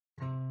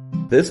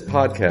This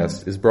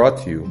podcast is brought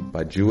to you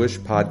by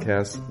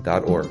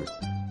JewishPodcasts.org.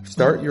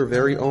 Start your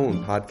very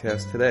own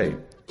podcast today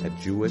at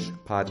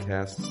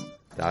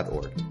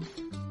JewishPodcasts.org.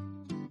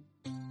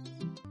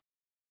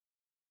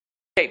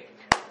 Okay,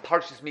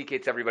 Parshas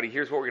Miketz, everybody.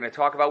 Here's what we're going to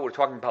talk about. We're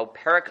talking about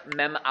Perek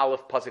Mem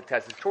Aleph Pasuk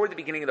Tes. It's toward the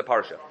beginning of the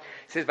Parsha. It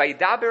says,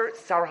 Vayidaber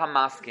Sar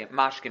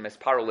HaMashkim es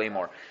Paro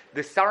Lemor.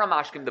 The Sar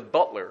HaMashkim, the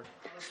butler,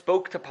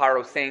 spoke to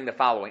Paro saying the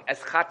following,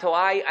 Es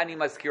Chatoai Ani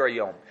Mazkir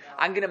Yom.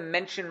 I'm going to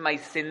mention my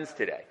sins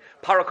today.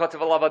 Paro Katav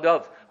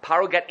Alavadav.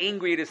 Paro got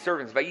angry at his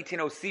servants. Vayitin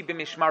Osi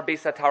B'mishmar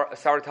Beis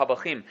Sar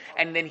Tabachim.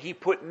 And then he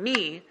put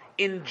me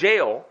in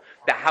jail,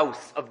 the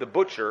house of the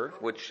butcher,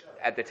 which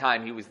at the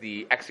time he was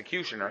the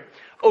executioner.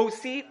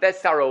 Osi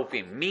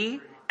Vesarofim.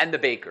 Me and the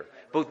baker.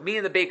 Both me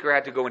and the baker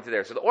had to go into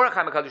there. So the Orach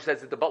HaMakadosh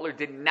says that the butler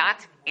did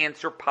not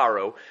answer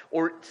Paro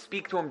or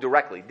speak to him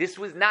directly. This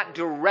was not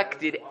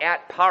directed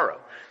at Paro.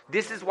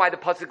 This is why the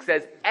pasuk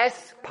says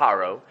Es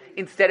Paro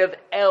instead of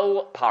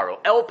El Paro.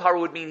 El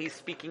Paro would mean he's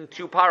speaking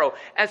to Paro.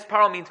 Es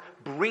Paro means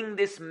bring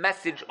this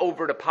message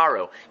over to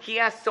Paro. He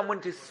asked someone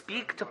to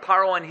speak to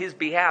Paro on his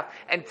behalf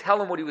and tell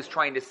him what he was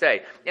trying to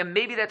say. And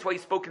maybe that's why he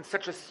spoke in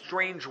such a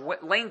strange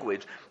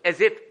language,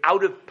 as if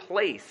out of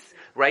place,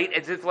 right?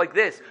 As if like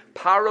this.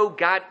 Paro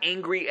got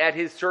angry at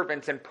his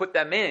servants and put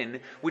them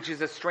in, which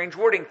is a strange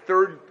wording,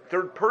 third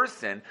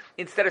person,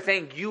 instead of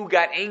saying, you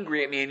got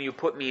angry at me and you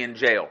put me in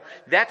jail.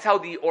 That's how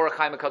the Orach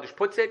HaMakadosh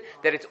puts it,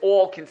 that it's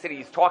all considered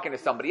he's talking to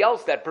somebody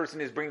else, that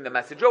person is bringing the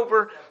message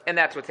over, and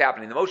that's what's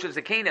happening. The Moshe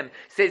Zekanim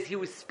says he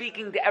was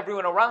speaking to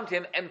everyone around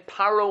him, and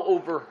Paro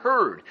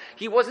overheard.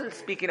 He wasn't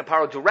speaking to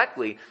Paro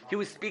directly, he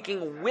was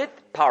speaking with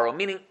Paro,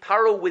 meaning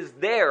Paro was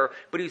there,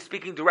 but he was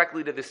speaking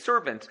directly to the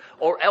servants,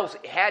 or else,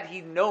 had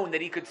he known that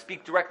he could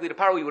speak directly to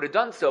Paro, he would have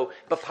done so,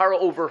 but Paro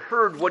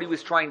overheard what he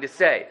was trying to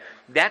say.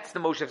 That's the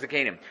Moshe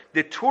Zekanim.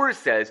 The Torah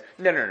says,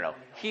 no.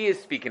 He is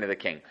speaking to the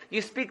king.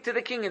 You speak to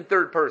the king in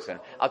third person.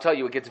 I'll tell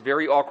you, it gets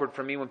very awkward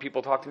for me when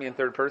people talk to me in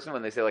third person,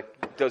 when they say,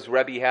 like, does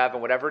Rebbe have,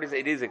 and whatever it is.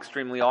 It is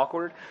extremely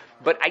awkward.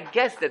 But I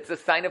guess that's a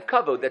sign of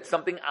kavod. That's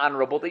something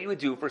honorable that you would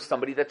do for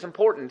somebody that's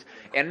important,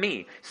 and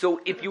me.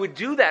 So if you would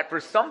do that for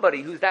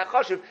somebody who's that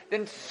chashuv,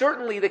 then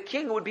certainly the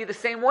king would be the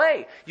same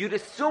way. You'd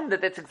assume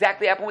that that's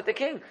exactly happened with the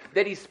king.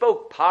 That he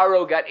spoke.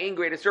 Paro got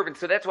angry at his servant.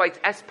 So that's why it's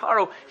Es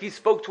Paro. He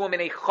spoke to him in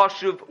a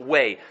chashuv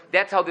way.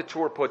 That's how the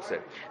Torah puts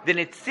it. The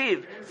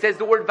Netziv says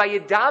the word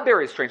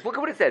Vayedaber is strange. Look at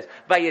what it says.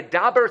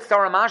 Vayedaber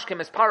Sar HaMashkim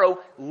es Paro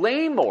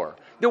Lemor.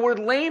 The word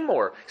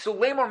Lemor. So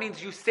Lemor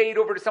means you say it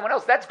over to someone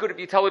else. That's good if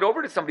you tell it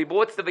over to somebody, but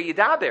what's the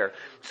Vayedaber?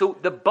 So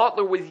the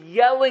butler was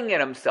yelling at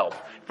himself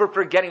for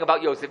forgetting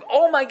about Yosef.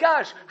 Oh my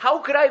gosh, how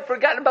could I have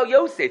forgotten about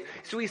Yosef?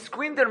 So he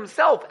screamed at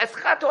himself,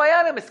 Eschato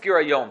ayana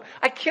meskira yom.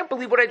 I can't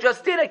believe what I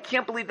just did. I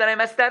can't believe that I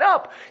messed that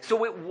up.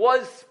 So it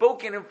was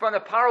spoken in front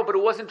of Paro, but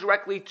it wasn't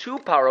directly to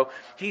Paro.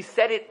 He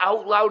said it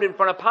out loud in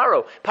front of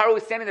Paro. Paro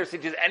was standing there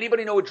saying, does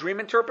anybody know a dream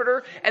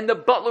interpreter? And the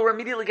butler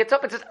immediately gets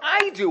up and says,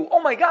 I do.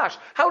 Oh my gosh,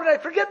 how did I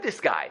forget this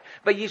guy?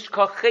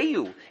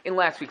 Vayishkacheyu in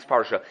last week's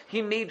Parsha.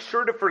 He made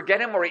sure to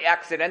forget him, or he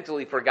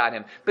accidentally forgot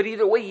him. But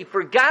either way, he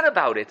forgot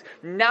about it.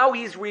 Now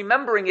he's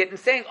remembering it and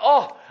saying,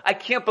 oh, I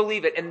can't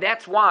believe it. And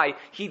that's why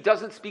he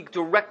doesn't speak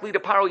directly to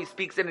Paro. He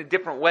speaks in a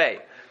different way.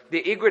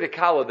 The Igra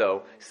Dekala,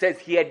 though, says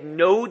he had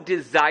no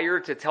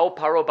desire to tell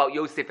Paro about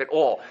Yosef at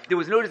all. There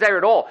was no desire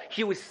at all.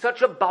 He was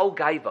such a Baal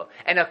Gaiva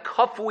and a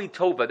Kafui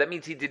Tova. That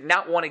means he did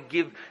not want to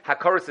give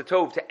Hakaras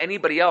Tov to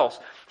anybody else.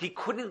 He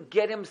couldn't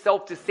get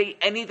himself to say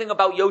anything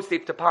about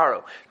Yosef to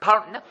Paro.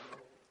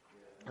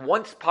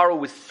 Once Paro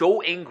was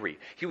so angry,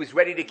 he was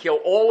ready to kill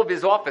all of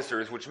his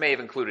officers, which may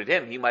have included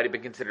him. He might have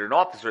been considered an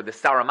officer, the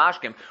Sar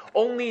HaMashkim.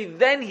 Only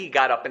then he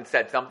got up and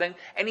said something,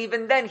 and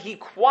even then he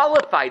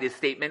qualified his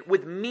statement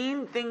with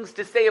mean things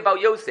to say about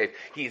Yosef.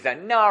 He's a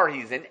nar,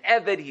 he's an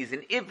eved, he's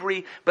an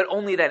ivri, but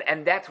only then.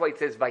 And that's why it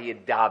says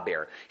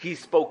Vayedaber. He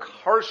spoke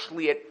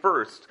harshly at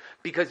first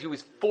because he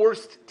was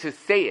forced to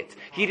say it.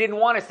 He didn't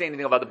want to say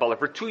anything about the butler.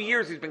 For 2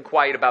 years he's been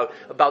quiet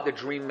about the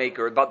dream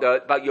maker,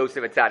 about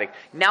Yosef Atzadik.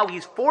 Now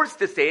he's forced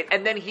to say it,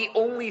 and then he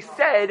only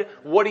said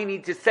what he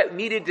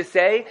needed to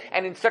say,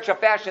 and in such a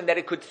fashion that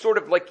it could sort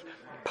of like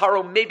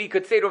Paro maybe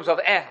could say to himself,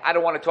 I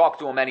don't want to talk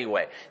to him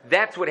anyway.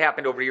 That's what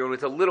happened over here, and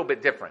it's a little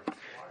bit different.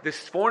 The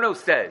Sforno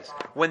says,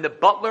 when the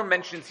butler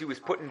mentions he was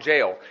put in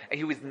jail, and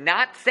he was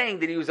not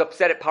saying that he was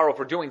upset at Paro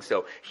for doing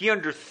so, he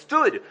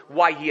understood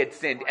why he had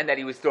sinned and that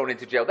he was thrown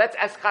into jail. That's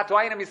Eschato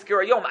ayana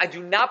meskira yom. I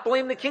do not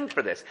blame the king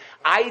for this.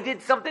 I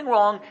did something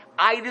wrong.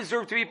 I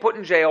deserve to be put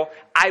in jail.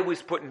 I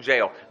was put in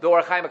jail. The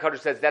Orach HaMakadosh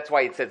says that's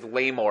why it says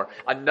Lamor.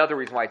 Another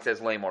reason why it says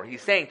Lamor.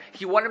 He's saying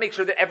he wanted to make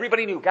sure that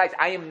everybody knew, guys,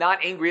 I am not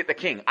angry at the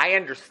king. I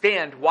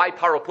understand why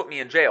Paro put me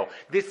in jail.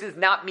 This is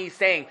not me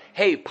saying,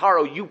 hey,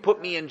 Paro, you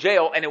put me in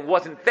jail and it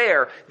wasn't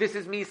unfair. This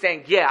is me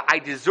saying, yeah, I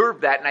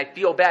deserve that and I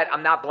feel bad.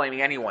 I'm not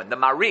blaming anyone. The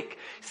Marik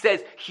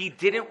says he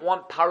didn't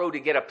want Paro to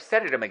get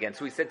upset at him again.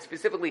 So he said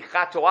specifically,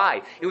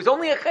 chatoai. It was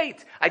only a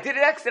chait. I did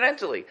it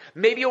accidentally.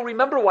 Maybe you'll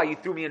remember why you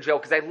threw me in jail,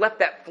 because I left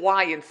that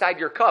fly inside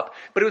your cup.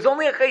 But it was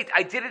only a chait.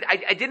 I did it.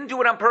 I didn't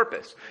do it on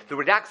purpose. The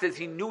Radak says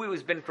he knew he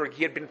had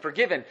been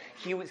forgiven.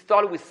 He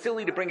thought it was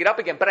silly to bring it up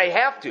again. But I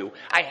have to.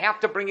 I have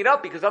to bring it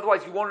up, because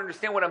otherwise you won't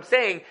understand what I'm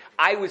saying.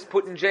 I was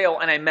put in jail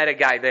and I met a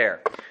guy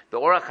there. The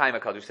Orach Chaim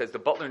HaKadosh says the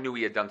butler knew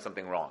he had done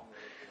something wrong.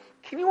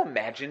 Can you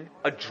imagine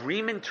a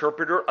dream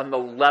interpreter on the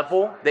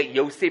level that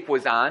Yosef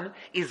was on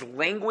is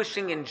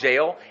languishing in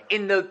jail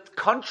in the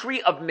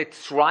country of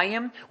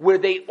Mitzrayim, where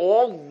they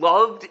all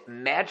loved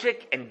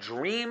magic and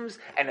dreams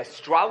and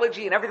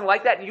astrology and everything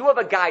like that? And you have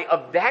a guy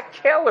of that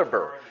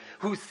caliber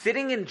who's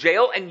sitting in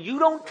jail and you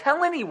don't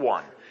tell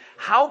anyone.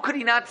 How could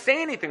he not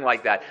say anything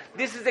like that?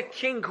 This is a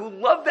king who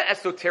loved the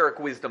esoteric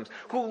wisdoms,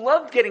 who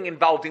loved getting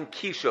involved in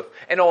kishuf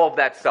and all of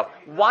that stuff.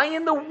 Why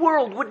in the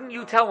world wouldn't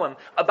you tell him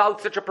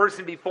about such a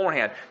person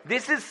beforehand?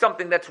 This is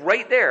something that's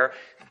right there.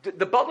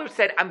 The butler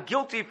said, I'm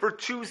guilty for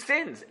 2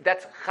 sins.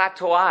 That's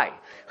chatoai.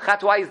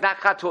 Chatoai is not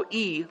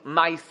chatoi,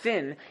 my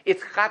sin.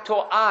 It's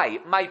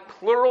chatoai, my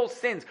plural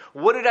sins.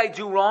 What did I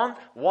do wrong?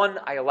 1,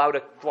 I allowed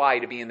a fly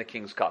to be in the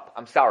king's cup.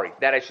 I'm sorry.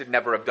 That I should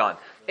never have done.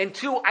 And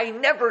 2, I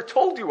never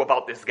told you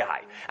about this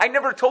guy. I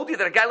never told you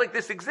that a guy like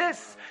this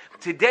exists.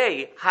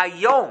 Today,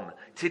 hayom.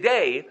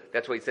 Today,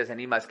 that's why he says,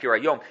 Ani maskir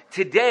hayom.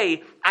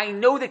 Today, I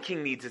know the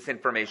king needs this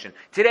information.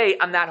 Today,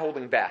 I'm not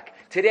holding back.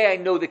 Today, I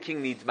know the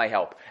king needs my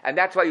help. And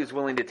that's why he was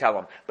willing to tell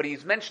him. But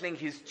he's mentioning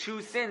his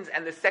 2 sins,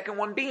 and the second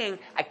one being,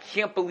 I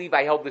can't believe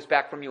I held this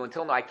back from you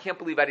until now. I can't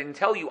believe I didn't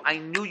tell you. I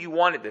knew you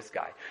wanted this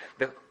guy.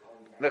 The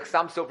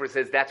Chassam Sofer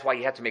says that's why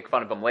he had to make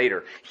fun of him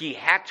later. He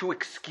had to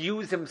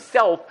excuse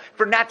himself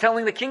for not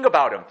telling the king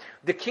about him.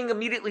 The king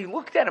immediately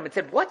looked at him and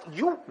said, what?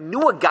 You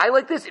knew a guy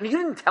like this and you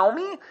didn't tell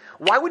me?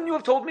 Why wouldn't you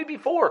have told me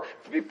before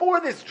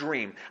this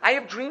dream? I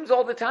have dreams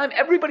all the time.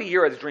 Everybody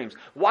here has dreams.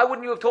 Why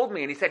wouldn't you have told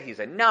me? And he said, he's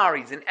a nar,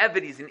 he's an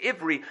eved, he's an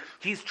ivri.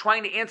 He's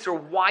trying to answer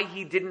why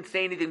he didn't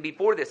say anything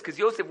before this, because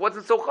Yosef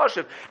wasn't so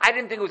chashuv. I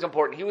didn't think it was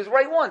important. He was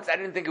right once. I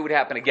didn't think it would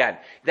happen again.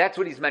 That's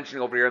what he's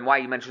mentioning over here and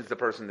why he mentions the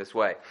person this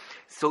way.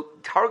 So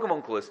Targum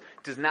Onkelos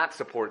does not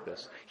support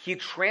this. He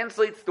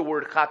translates the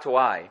word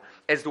chatoai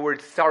as the word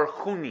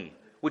sarchuni,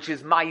 which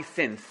is my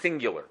sin,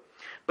 singular.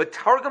 But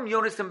Targum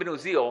Yonasan ben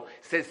Uziel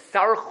says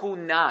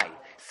sarchunai.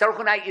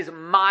 Sarchunai is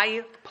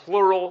my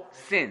plural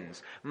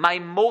sins, my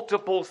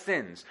multiple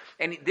sins.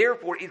 And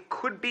therefore, it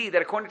could be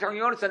that according to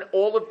Targum Yonasan,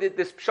 all of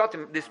this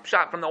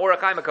pshat from the Orach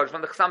Chaim HaKadosh,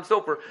 from the Chassam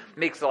Sofer,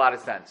 makes a lot of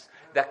sense.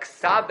 The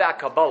Ksav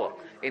VaKabbalah,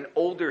 an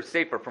older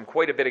sefer from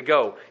quite a bit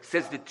ago,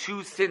 says the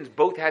 2 sins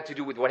both had to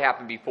do with what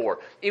happened before.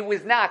 It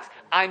was not,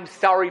 I'm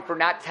sorry for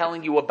not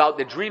telling you about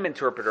the dream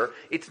interpreter.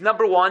 It's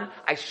number 1,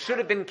 I should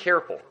have been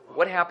careful.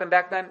 What happened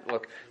back then?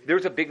 Look,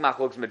 there's a big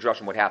machlokes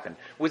midrashim. What happened?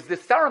 Was the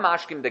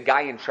Saramashkim the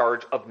guy in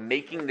charge of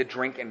making the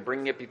drink and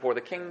bringing it before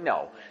the king?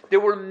 No. There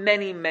were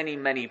many, many,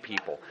 many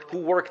people who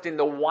worked in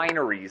the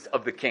wineries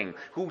of the king,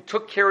 who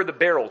took care of the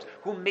barrels,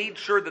 who made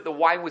sure that the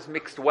wine was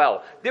mixed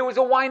well. There was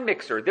a wine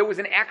mixer. There was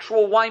an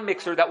actual wine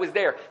mixer that was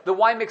there. The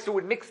wine mixer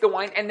would mix the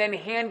wine and then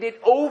hand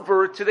it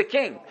over to the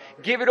king.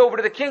 Give it over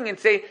to the king and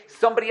say,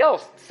 somebody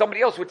else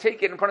would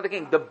take it in front of the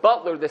king. The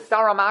butler, the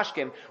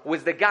Saramashkim,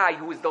 was the guy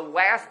who was the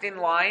last in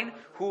line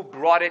who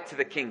brought it to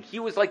the king. He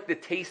was like the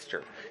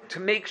taster to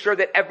make sure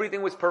that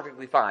everything was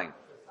perfectly fine.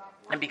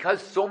 And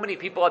because so many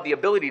people had the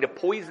ability to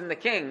poison the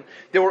king,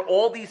 there were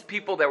all these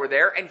people that were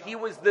there, and he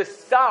was the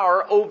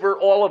sar over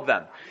all of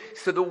them.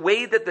 So the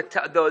way that the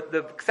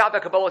Ksav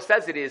VaKabbalah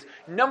says it is,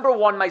 number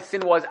 1, my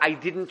sin was I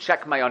didn't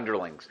check my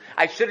underlings.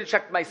 I should have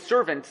checked my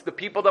servants, the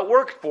people that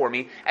worked for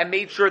me, and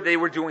made sure they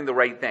were doing the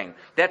right thing.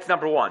 That's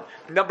number 1.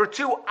 Number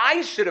 2,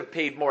 I should have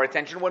paid more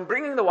attention when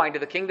bringing the wine to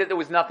the king that there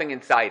was nothing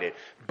inside it.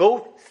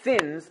 Both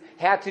sins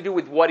had to do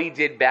with what he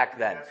did back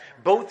then.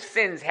 Both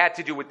sins had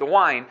to do with the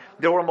wine.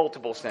 There were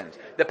multiple sins.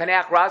 The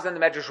Panach Raza and the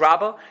Medrash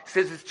Rabbah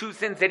says his 2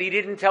 sins that he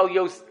didn't tell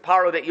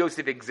Paro that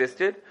Yosef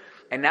existed,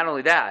 and not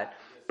only that,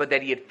 but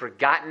that he had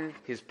forgotten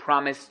his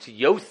promise to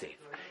Yosef.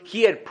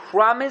 He had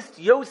promised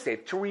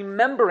Yosef to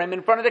remember him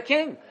in front of the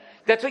king.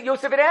 That's what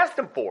Yosef had asked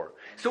him for.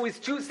 So his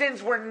 2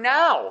 sins were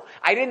now,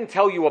 I didn't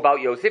tell you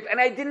about Yosef, and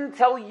I didn't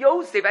tell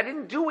Yosef. I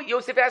didn't do what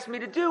Yosef asked me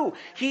to do.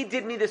 He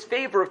did me this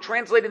favor of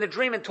translating the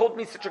dream and told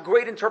me such a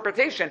great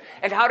interpretation.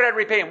 And how did I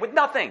repay him? With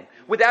nothing.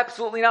 With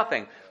absolutely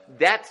nothing.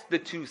 That's the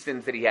 2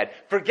 sins that he had.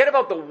 Forget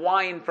about the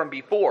wine from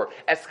before.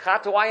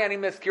 Eschatoai ani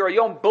meskir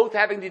hayom, both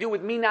having to do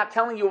with me not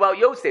telling you about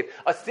Yosef.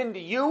 A sin to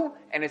you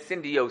and a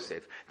sin to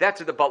Yosef. That's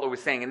what the butler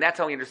was saying, and that's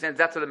how he understands.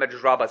 That's what the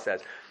Medrash Rabbah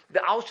says. The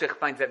Alshich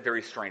finds that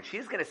very strange.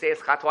 He's going to say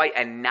Eschatoai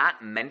and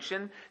not mention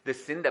mention the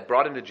sin that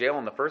brought him to jail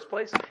in the first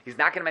place. He's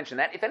not going to mention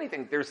that. If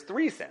anything, there's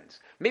 3 sins,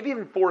 maybe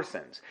even 4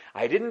 sins.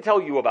 I didn't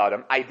tell you about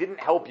him. I didn't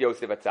help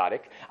Yosef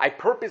Atzadik. I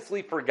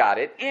purposely forgot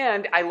it,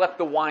 and I left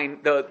the wine,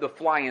 the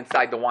fly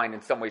inside the wine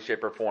in some way,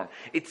 shape, or form.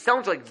 It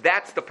sounds like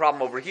that's the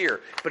problem over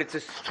here, but it's a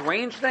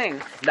strange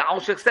thing. The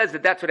Alshich says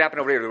that that's what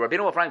happened over here. The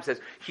Rabbeinu Ephraim says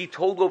he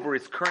told over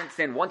his current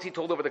sin. Once he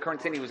told over the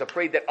current sin, he was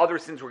afraid that other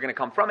sins were going to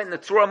come from it. And the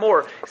Tzura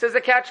Mor says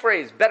a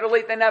catchphrase, better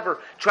late than never.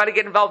 Try to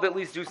get involved, at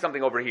least do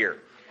something over here.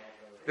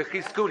 The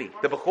Chizkuni,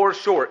 the Bechor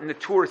Short, and the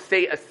Tur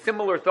say a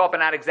similar thought, but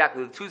not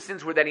exactly. The 2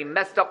 sins were that he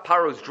messed up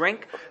Paro's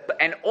drink,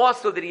 and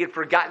also that he had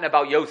forgotten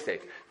about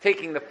Yosef,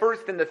 taking the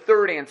first and the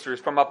third answers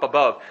from up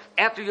above.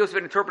 After Yosef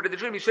had interpreted the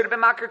dream, he should have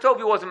been Makir Tov.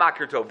 He wasn't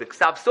Makir Tov. The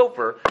Ksav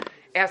Sofer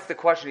asks the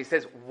question. He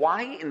says,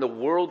 why in the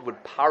world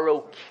would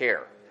Paro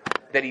care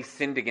that he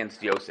sinned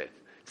against Yosef?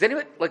 Does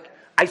anyone,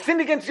 I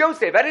sinned against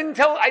Yosef. I didn't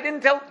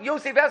tell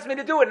Yosef asked me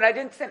to do it, and I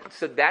didn't sin.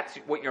 So that's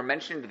what you're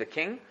mentioning to the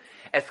king?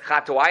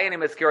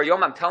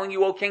 I'm telling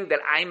you, O king, that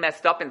I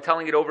messed up and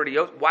telling it over to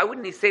Yosef. Why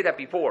wouldn't he say that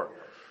before?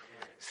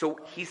 So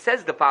he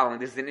says the following.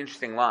 This is an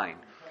interesting line.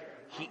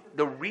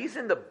 The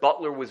reason the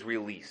butler was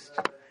released,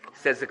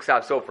 says the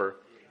Ksav Sofer,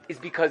 is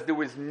because there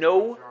was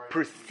no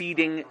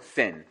preceding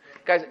sin.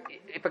 Guys,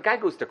 if a guy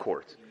goes to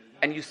court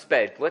and you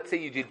sped, let's say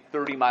you did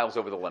 30 miles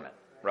over the limit,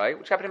 right?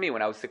 Which happened to me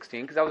when I was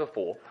 16 because I was a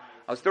fool.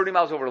 I was 30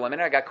 miles over the limit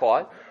and I got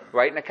caught,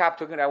 right? And the cop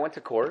took me and I went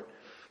to court.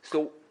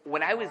 So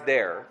when I was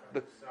there,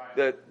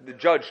 the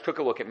judge took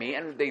a look at me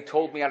and they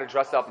told me how to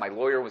dress up. My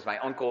lawyer was my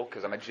uncle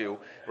because I'm a Jew,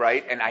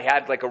 right? And I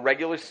had a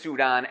regular suit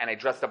on and I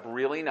dressed up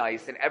really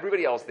nice and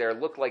everybody else there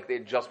looked like they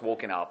had just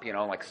woken up,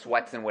 like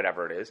sweats and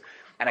whatever it is.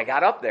 And I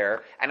got up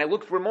there and I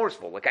looked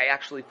remorseful. I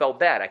actually felt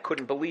bad. I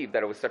couldn't believe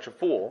that I was such a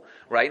fool,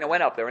 right? And I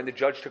went up there and the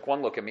judge took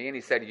one look at me and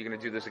he said, "Are you going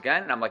to do this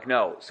again?" And I'm like,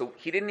 "No." So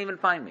he didn't even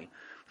fine me.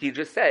 He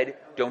just said,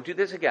 "Don't do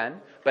this again."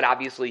 But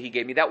obviously he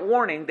gave me that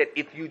warning that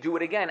if you do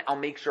it again, I'll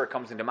make sure it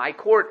comes into my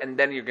court and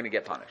then you're going to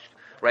get punished.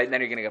 Right? And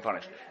then you're going to get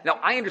punished. Now,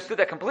 I understood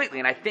that completely,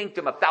 and I thanked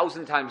him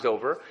 1,000 times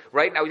over,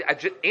 right?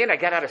 And I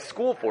got out of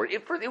school for it.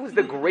 It was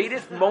the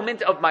greatest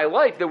moment of my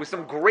life. There were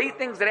some great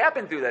things that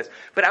happened through this.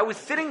 But I was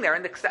sitting there,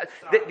 and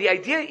the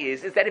idea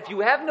is that if you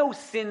have no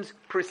sins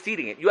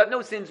preceding it, you have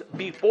no sins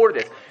before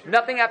this,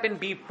 nothing happened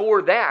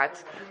before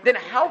that, then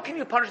how can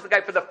you punish the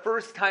guy for the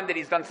first time that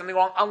he's done something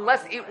wrong,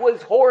 unless it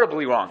was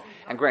horribly wrong?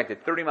 And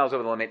granted, 30 miles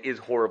over the limit is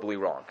horribly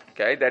wrong,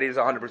 okay? That is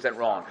 100%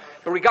 wrong.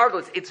 But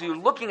regardless, it's you're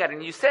looking at it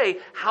and you say,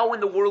 how in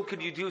the world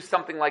could you do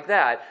something like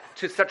that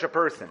to such a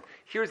person?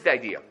 Here's the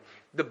idea.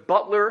 The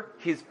butler,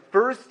 his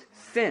first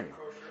sin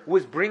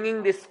was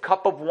bringing this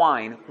cup of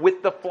wine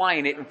with the fly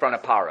in it in front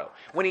of Paro.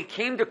 When he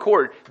came to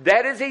court,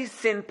 that is a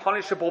sin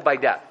punishable by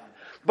death.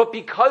 But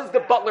because the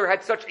butler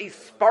had such a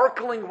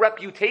sparkling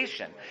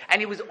reputation, and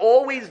he was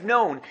always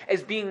known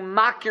as being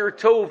makir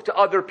tov to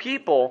other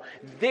people,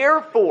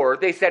 therefore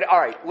they said, all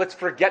right, let's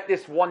forget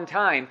this one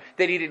time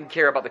that he didn't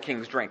care about the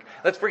king's drink.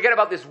 Let's forget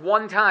about this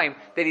one time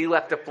that he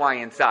left a fly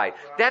inside.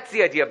 That's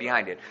the idea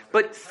behind it.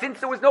 But since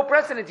there was no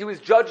precedent, he was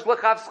judged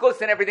l'chav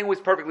skos and everything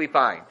was perfectly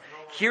fine.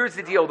 Here's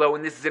the deal though,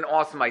 and this is an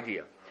awesome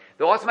idea.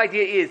 The awesome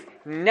idea is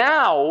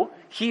now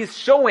he's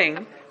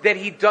showing that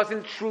he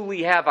doesn't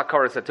truly have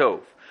akaras hatov.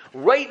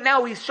 Right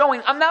now he's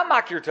showing, I'm not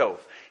Makir Tov.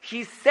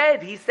 He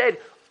said,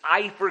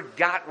 I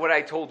forgot what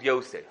I told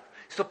Yosef.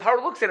 So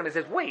Paro looks at him and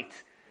says, wait,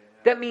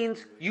 that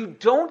means you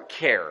don't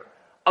care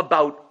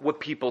about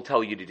what people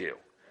tell you to do.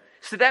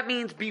 So that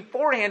means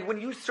beforehand, when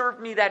you served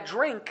me that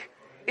drink,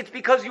 it's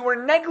because you were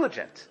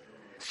negligent.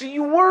 So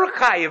you were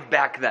chayiv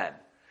back then.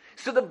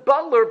 So the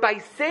butler, by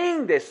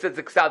saying this, says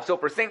the Ksav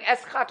Sofer, saying,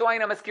 Eschatu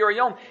ayin hamaskir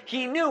hayom,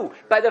 he knew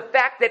by the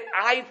fact that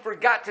I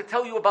forgot to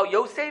tell you about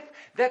Yosef,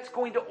 that's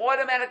going to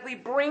automatically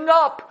bring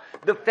up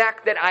the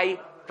fact that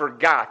I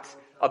forgot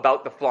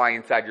about the fly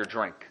inside your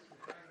drink.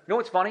 You know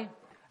what's funny?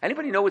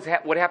 Anybody know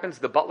what happens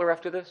to the butler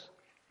after this?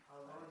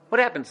 What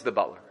happens to the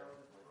butler?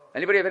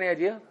 Anybody have any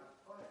idea?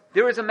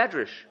 There is a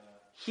medrash.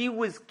 He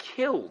was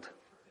killed.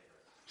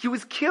 He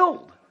was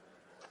killed.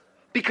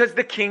 Because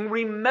the king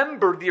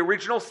remembered the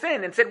original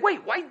sin and said,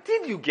 wait, why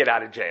did you get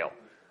out of jail?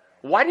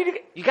 Why did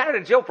you got out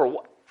of jail for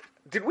what?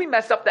 Did we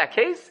mess up that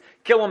case?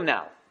 Kill him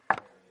now.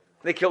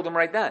 They killed him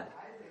right then.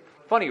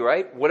 Funny,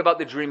 right? What about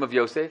the dream of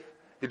Yosef?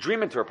 The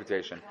dream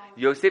interpretation.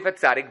 Yosef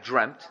Atzadik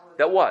dreamt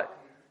that what?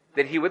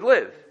 That he would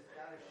live.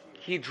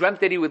 He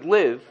dreamt that he would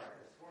live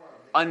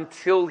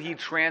until he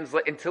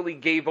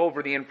gave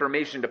over the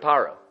information to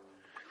Paro.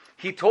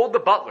 He told the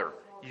butler,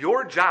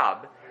 your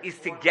job is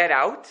to get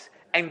out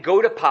and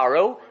go to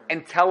Paro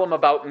and tell him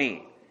about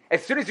me.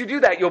 As soon as you do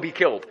that, you'll be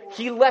killed.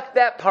 He left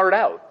that part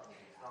out.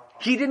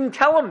 He didn't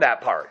tell him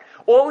that part.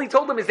 All he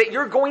told him is that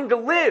you're going to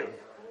live.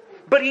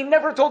 But he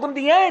never told him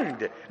the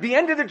end. The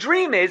end of the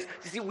dream is,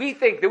 you see, we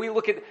think that we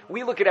look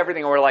at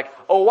everything and we're like,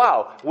 oh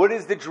wow, what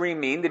does the dream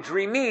mean? The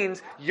dream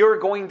means you're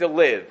going to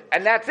live.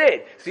 And that's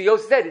it. So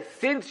Yosef said,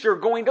 since you're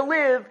going to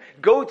live,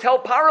 go tell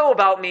Paro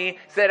about me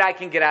so that I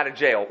can get out of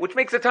jail. Which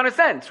makes a ton of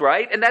sense,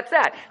 right? And that's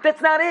that.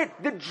 That's not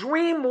it. The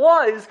dream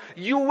was,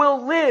 you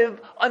will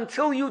live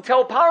until you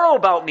tell Paro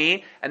about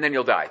me, and then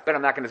you'll die. But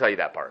I'm not going to tell you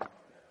that part.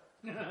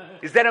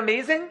 Is that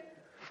amazing?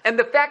 And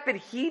the fact that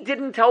he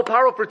didn't tell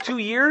Paro for 2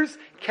 years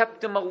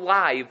kept him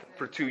alive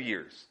for 2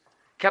 years.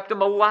 Kept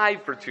him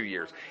alive for 2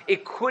 years.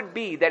 It could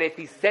be that if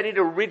he said it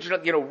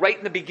originally, right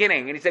in the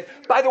beginning, and he said,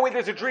 by the way,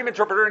 there's a dream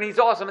interpreter and he's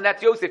awesome, and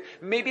that's Yosef,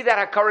 maybe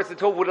that Hakaras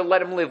Hatov would have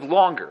let him live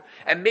longer.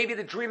 And maybe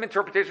the dream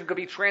interpretation could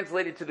be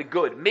translated to the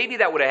good. Maybe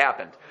that would have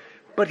happened.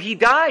 But he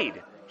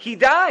died. He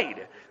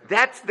died.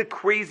 That's the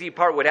crazy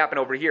part, what happened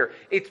over here.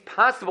 It's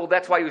possible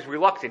that's why he was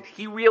reluctant.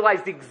 He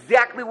realized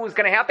exactly what was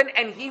going to happen,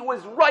 and he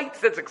was right,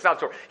 says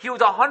Excelsior. He was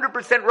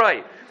 100%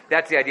 right.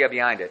 That's the idea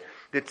behind it.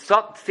 The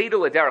Seder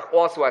L'Derech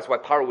also asks why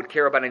Paro would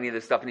care about any of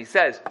this stuff, and he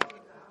says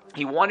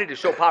he wanted to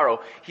show Paro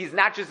he's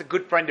not just a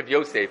good friend of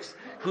Yosef's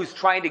who's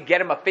trying to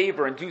get him a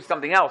favor and do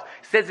something else.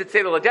 Says it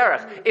Seder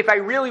L'Derech, if I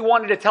really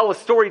wanted to tell a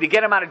story to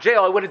get him out of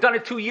jail, I would have done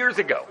it 2 years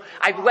ago.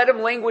 I've let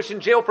him languish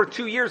in jail for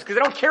 2 years because I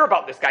don't care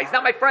about this guy. He's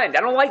not my friend. I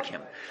don't like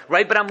him,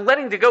 right? But I'm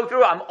letting to go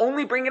through. I'm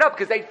only bringing it up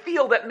because I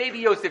feel that maybe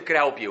Yosef could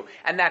help you,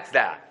 and that's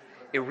that.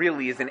 It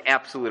really is an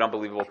absolute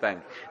unbelievable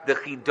thing. The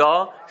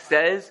Chidah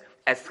says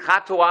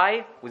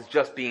Eschatoi was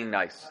just being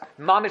nice.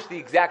 Mamish the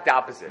exact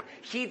opposite.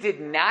 He did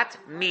not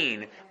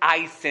mean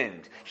I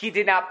sinned. He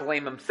did not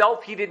blame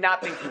himself. He did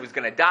not think he was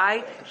going to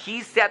die.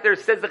 He sat there,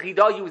 says the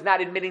Chidah, he was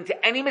not admitting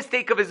to any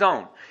mistake of his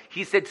own.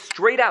 He said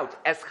straight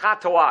out,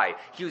 Eschatoi.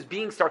 He was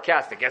being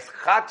sarcastic.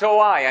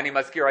 Eschatoi, ani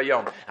maskir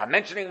hayom. I'm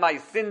mentioning my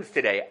sins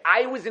today.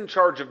 I was in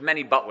charge of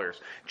many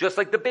butlers. Just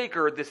like the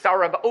baker, the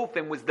Sarab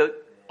Ophim was the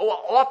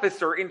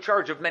officer in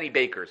charge of many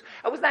bakers.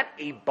 I was not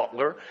a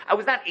butler. I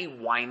was not a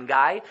wine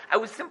guy. I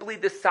was simply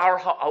the Sarah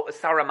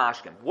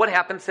Mashkin. What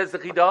happened, says the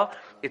Chidah?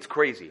 It's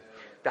crazy.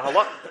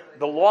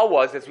 The law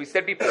was, as we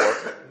said before,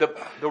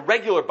 the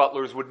regular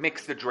butlers would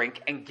mix the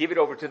drink and give it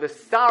over to the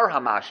Sar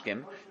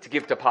Hamashkim to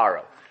give to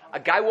Paro. A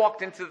guy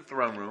walked into the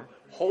throne room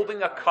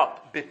holding a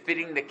cup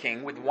befitting the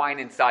king with wine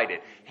inside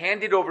it.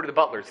 Handed over to the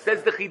butler.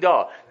 Says the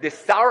Chidah, the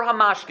Sar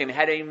Hamashkim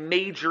had a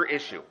major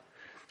issue.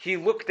 He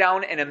looked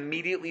down and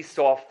immediately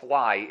saw a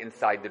fly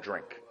inside the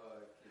drink.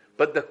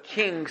 But the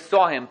king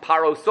saw him,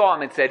 Paro saw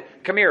him and said,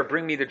 come here,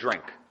 bring me the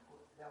drink.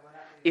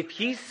 If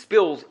he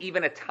spills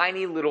even a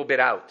tiny little bit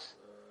out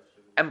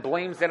and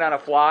blames it on a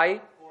fly,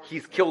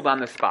 he's killed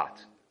on the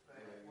spot.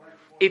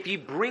 If he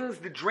brings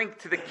the drink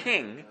to the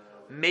king,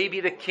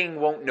 maybe the king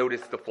won't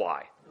notice the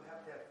fly.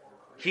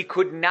 He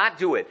could not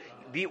do it.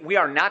 We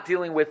are not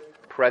dealing with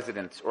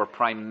presidents or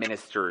prime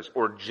ministers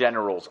or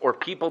generals or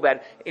people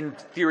that in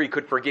theory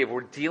could forgive.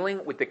 We're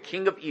dealing with the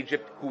king of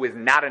Egypt who is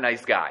not a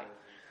nice guy.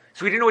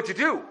 So he didn't know what to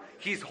do.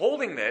 He's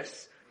holding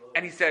this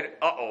and he said,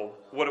 uh-oh,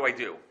 what do I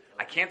do?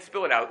 I can't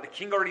spill it out. The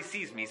king already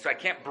sees me, so I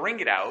can't bring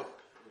it out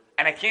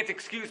and I can't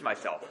excuse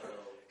myself.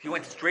 He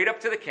went straight up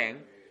to the king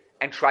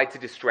and tried to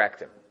distract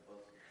him.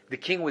 The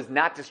king was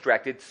not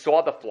distracted,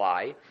 saw the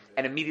fly,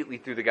 and immediately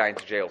threw the guy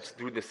into jail,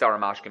 threw the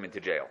Saramashkim into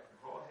jail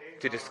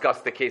to discuss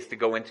the case, to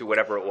go into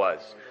whatever it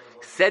was.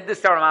 Said the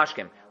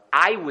Saramashkim,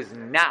 I was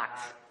not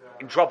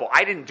in trouble.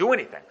 I didn't do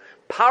anything.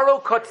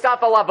 Paro kotzaf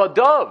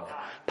alavadav.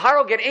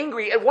 Paro get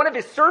angry at one of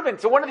his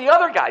servants or one of the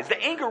other guys.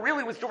 The anger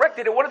really was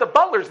directed at one of the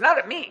butlers, not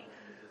at me.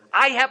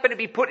 I happened to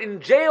be put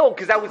in jail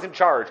because I was in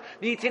charge.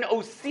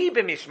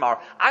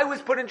 I was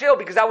put in jail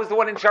because I was the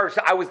one in charge,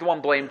 so I was the one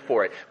blamed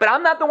for it. But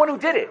I'm not the one who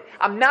did it.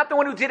 I'm not the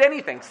one who did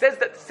anything. Says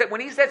that when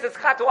he says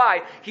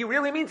eschatoi, he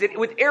really means it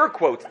with air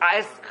quotes.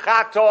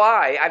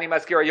 Eschatoi, ani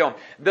maskir hayom.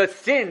 The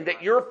sin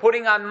that you're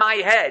putting on my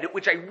head,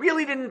 which I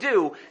really didn't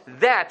do,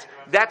 that's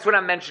what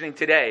I'm mentioning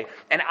today.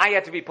 And I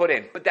had to be put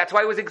in. But that's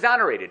why I was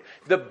exonerated.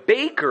 The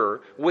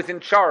baker was in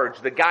charge,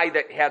 the guy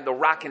that had the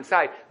rock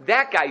inside.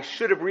 That guy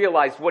should have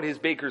realized what his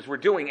bakers were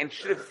doing and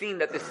should have seen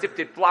that the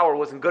sifted flour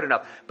wasn't good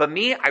enough. But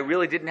me, I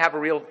really didn't have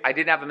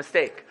a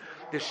mistake.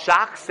 The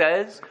Shach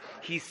says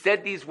he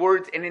said these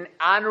words in an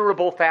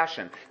honorable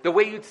fashion. The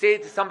way you'd say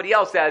it to somebody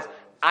else as,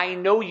 I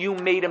know you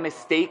made a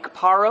mistake,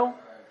 Paro.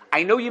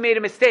 I know you made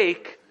a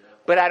mistake,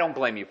 but I don't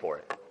blame you for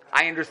it.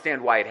 I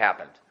understand why it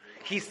happened.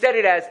 He said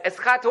it as,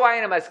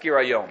 Eschatoi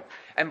maskir hayom.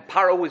 And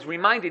Paro was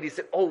reminded, he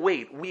said, oh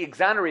wait, we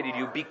exonerated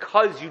you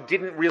because you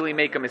didn't really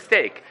make a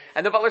mistake.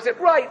 And the butler said,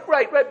 right,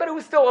 but it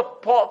was still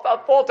a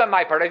fault on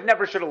my part. I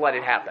never should have let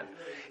it happen.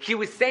 He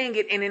was saying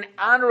it in an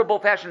honorable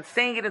fashion,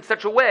 saying it in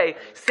such a way,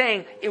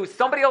 saying it was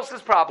somebody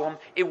else's problem,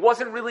 it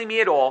wasn't really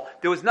me at all,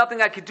 there was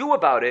nothing I could do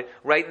about it,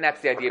 right? And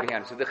that's the idea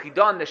behind it. So the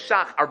Chidah and the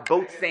Shach are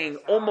both saying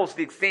almost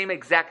the same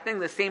exact thing,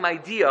 the same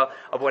idea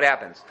of what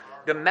happens.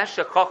 The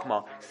Meshech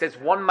Chochmah says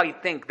one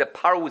might think that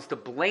Paro was to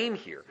blame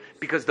here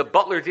because the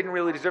butler didn't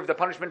really deserve the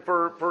punishment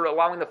for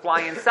allowing the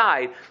fly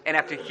inside. And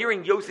after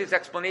hearing Yosef's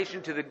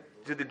explanation to the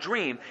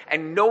dream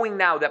and knowing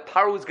now that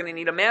Paro was going to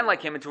need a man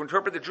like him and to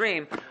interpret the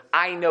dream,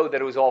 I know that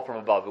it was all from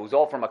above. It was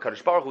all from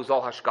HaKadosh Baruch Hu. It was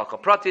all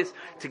Hashgacha Pratis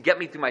to get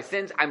me through my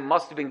sins. I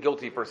must have been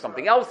guilty for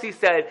something else, he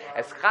said,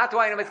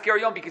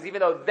 because even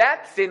though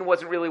that sin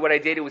wasn't really what I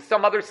did, it was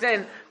some other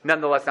sin,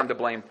 nonetheless I'm to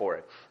blame for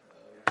it.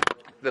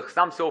 The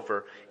Chassam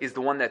Sofer is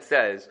the one that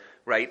says,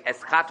 right,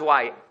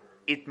 Eschatoi,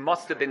 it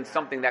must have been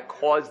something that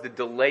caused the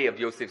delay of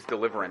Yosef's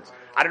deliverance.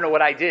 I don't know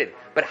what I did,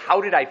 but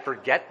how did I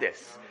forget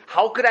this?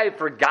 How could I have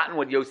forgotten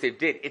what Yosef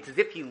did? It's as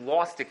if he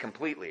lost it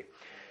completely.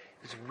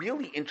 There's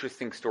really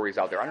interesting stories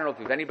out there. I don't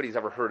know if anybody's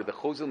ever heard of the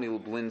Chosel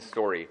Milublin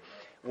story.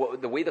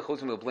 The way the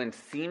Chosel Milublin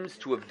seems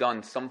to have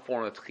done some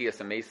form of Tchias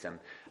Amesim,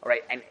 all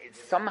right, and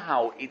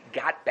somehow it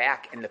got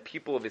back and the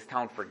people of his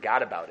town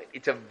forgot about it.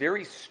 It's a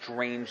very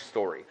strange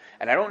story.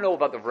 And I don't know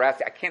about the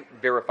veracity. I can't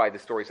verify the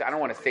story, so I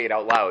don't want to say it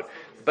out loud.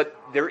 But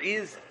there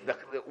is,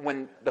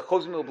 when the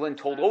Chosel Milublin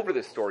told over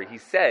this story, he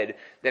said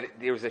that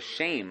there was a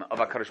shame of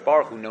HaKadosh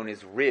Baruch Hu known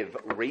as Riv,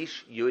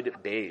 Reish Yud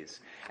Beis.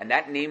 And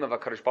that name of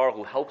HaKadosh Baruch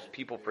Hu helps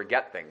people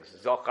forget things.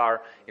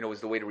 Zohar,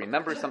 is the way to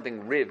remember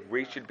something. Riv,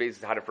 Reish Yud Beis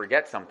is how to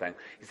forget something.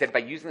 He said by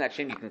using that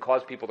shame, you can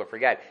cause people to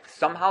forget.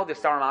 Somehow the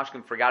Sar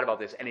Mashkim forgot about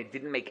this, and it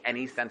didn't make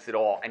any sense at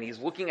all. And he's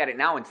looking at it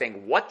now and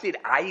saying, what did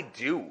I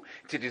do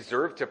to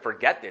deserve to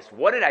forget this?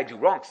 What did I do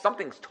wrong?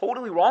 Something's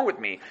totally wrong with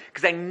me,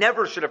 because I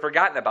never should have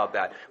forgotten about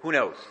that. Who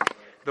knows?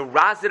 The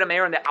Razid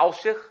Amer and the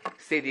Alshich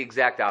say the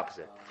exact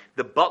opposite.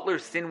 The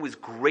butler's sin was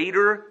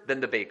greater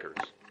than the baker's.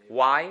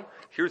 Why?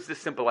 Here's the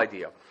simple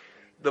idea.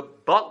 The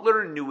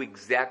butler knew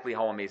exactly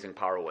how amazing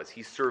Paro was.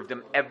 He served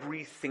him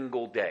every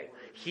single day.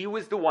 He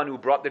was the one who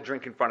brought the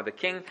drink in front of the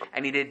king,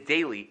 and he did it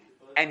daily,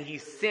 and he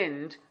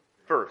sinned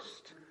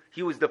first.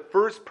 He was the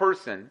first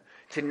person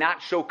to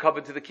not show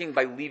covet to the king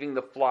by leaving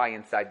the fly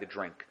inside the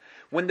drink.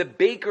 When the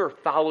baker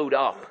followed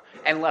up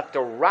and left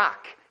a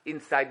rock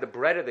inside the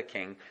bread of the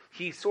king,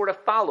 he sort of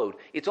followed.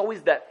 It's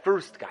always that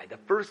the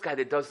first guy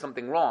that does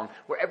something wrong,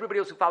 where everybody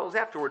else who follows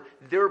afterward,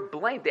 they're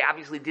blamed. They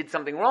obviously did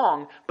something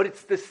wrong, but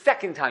it's the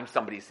second time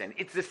somebody sinned.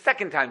 It's the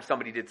second time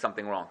somebody did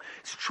something wrong.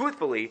 So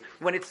truthfully,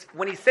 when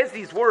he says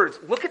these words,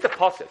 look at the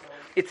pasuk.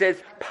 It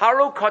says,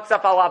 Paro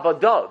katzaf al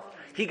avadav.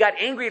 He got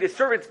angry at his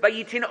servants by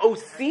yitin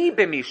osi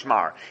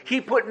b'mishmar. He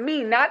put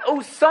me, not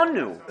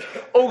osanu,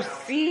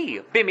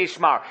 osi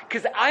b'mishmar,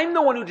 because I'm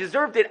the one who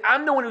deserved it.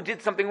 I'm the one who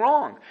did something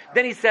wrong.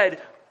 Then he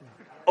said,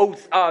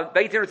 osi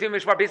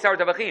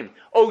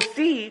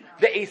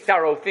the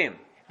esarofim.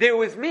 There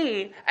was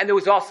me, and there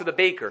was also the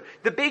baker.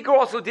 The baker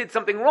also did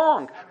something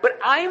wrong, but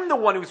I'm the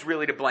one who's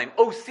really to blame.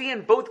 OC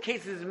in both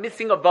cases is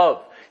missing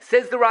above.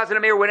 Says the Razan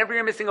Ameir, whenever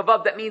you're missing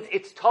above, that means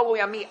it's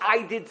totally on me.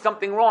 I did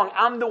something wrong.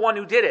 I'm the one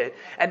who did it,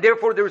 and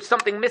therefore there's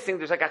something missing.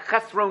 There's like a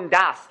chesron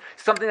das,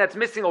 something that's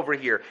missing over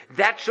here.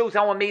 That shows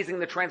how amazing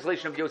the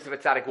translation of Yosef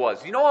Atzadik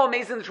was. You know how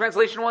amazing the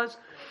translation was?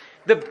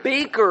 The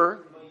baker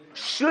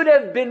should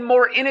have been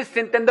more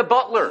innocent than the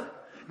butler.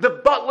 The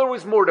butler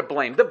was more to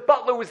blame. The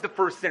butler was the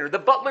first sinner. The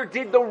butler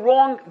did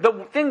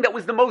the thing that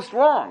was the most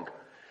wrong.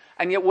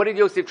 And yet, what did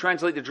Yosef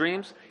translate the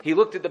dreams? He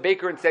looked at the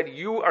baker and said,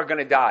 you are going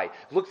to die.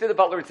 Looked at the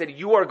butler and said,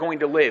 you are going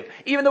to live.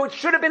 Even though it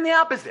should have been the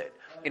opposite.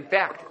 In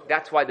fact,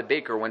 that's why the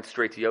baker went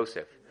straight to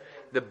Yosef.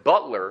 The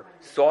butler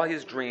saw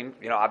his dream,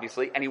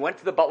 obviously, and he went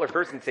to the butler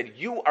first and said,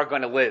 you are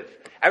going to live.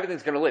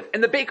 Everything's going to live.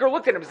 And the baker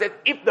looked at him and said,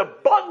 if the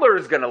butler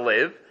is going to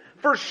live,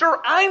 for sure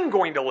I'm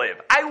going to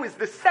live. I was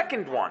the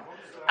second one.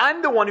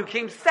 I'm the one who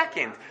came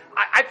second.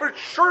 I for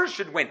sure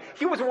should win.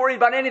 He wasn't worried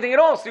about anything at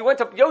all. So he went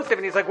to Yosef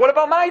and he's like, what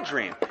about my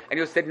dream? And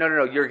Yosef said,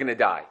 no, you're going to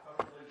die.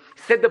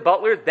 Said the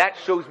butler, that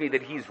shows me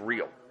that he's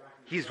real.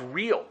 He's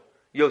real,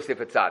 Yosef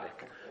Atzadik.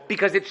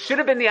 Because it should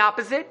have been the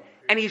opposite,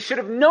 and he should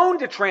have known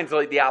to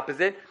translate the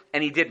opposite,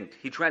 and he didn't.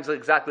 He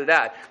translated exactly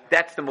that.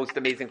 That's the most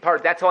amazing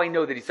part. That's how I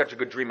know that he's such a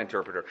good dream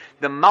interpreter.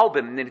 The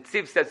Malbim, and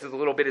Netziv says this a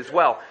little bit as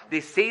well,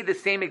 they say the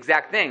same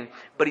exact thing,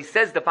 but he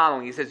says the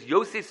following. He says,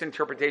 Yosef's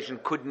interpretation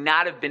could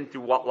not have been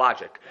through what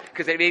logic?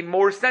 Because it made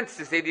more sense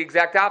to say the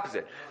exact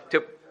opposite.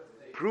 To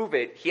prove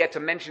it, he had to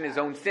mention his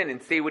own sin and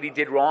say what he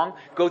did wrong,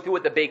 go through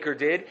what the baker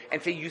did,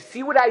 and say, you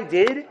see what I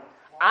did?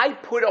 I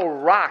put a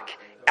rock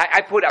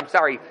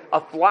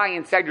a fly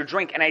inside your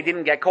drink and I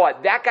didn't get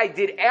caught. That guy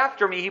did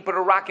after me. He put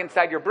a rock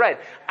inside your bread.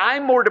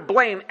 I'm more to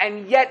blame,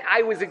 and yet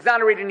I was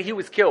exonerated and he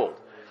was killed.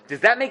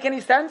 Does that make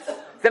any sense?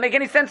 Does that make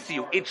any sense to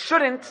you? It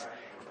shouldn't,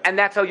 and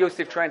that's how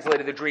Yosef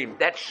translated the dream.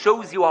 That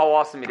shows you how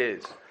awesome it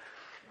is.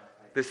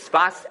 The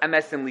Sfas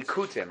Emes and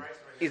Likutim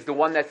is the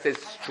one that says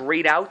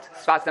straight out.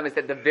 Sfas Emes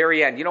at the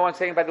very end. You know what I'm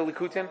saying by the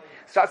Likutim?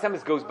 Sfas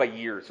Emes goes by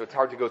years, so it's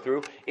hard to go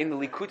through. In the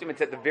Likutim, it's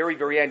at the very,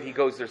 very end. He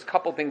goes, there's a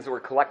couple things that were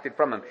collected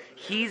from him.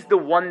 He's the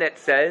one that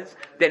says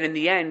that in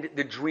the end,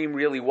 the dream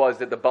really was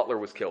that the butler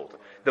was killed.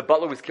 The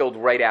butler was killed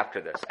right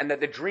after this. And that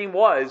the dream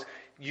was,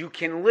 you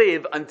can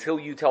live until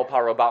you tell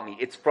Paro about me.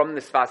 It's from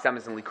the Sfas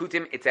Emes and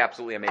Likutim. It's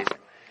absolutely amazing.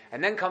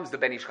 And then comes the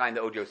Ben Ish Chai and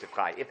the Od Yosef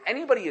Chai. If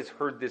anybody has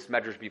heard this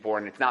medrash before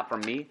and it's not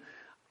from me,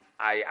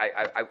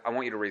 I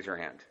want you to raise your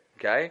hand.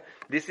 Okay?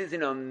 This is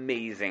an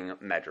amazing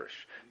medrash.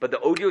 But the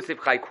Od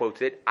Yosef Chai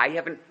quotes it. I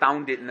haven't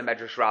found it in the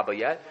Medrash Rabbah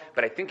yet,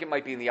 but I think it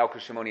might be in the Yalkut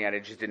Shimoni, and I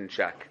just didn't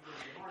check.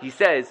 He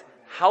says,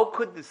 how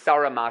could the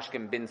Sarah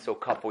Mashkim been so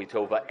kafoi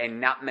tova and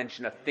not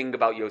mention a thing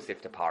about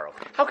Yosef to Paro?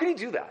 How can he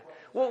do that?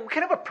 Well, what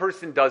kind of a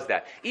person does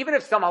that? Even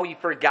if somehow he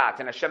forgot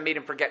and Hashem made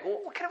him forget,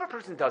 well, what kind of a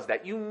person does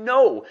that? You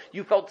know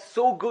you felt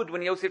so good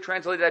when Yosef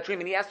translated that dream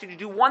and he asked you to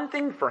do one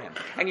thing for him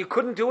and you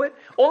couldn't do it?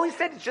 All he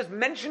said is just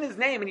mention his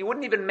name and you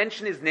wouldn't even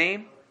mention his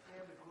name.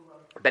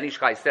 Ben Ish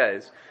Chai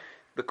says,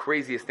 the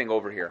craziest thing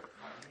over here.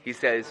 He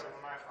says,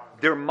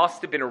 there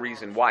must have been a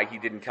reason why he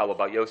didn't tell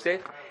about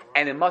Yosef,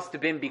 and it must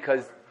have been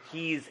because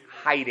he's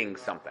hiding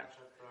something.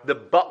 The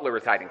butler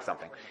is hiding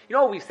something. You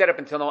know what we've said up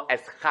until now?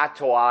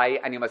 Eschatoai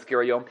and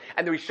Yom.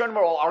 And the Rishonim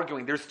are all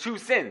arguing. There's two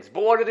sins.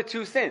 But what are the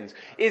two sins?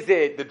 Is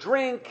it the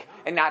drink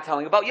and not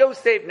telling about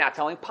Yosef, not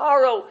telling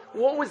Paro?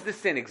 What was the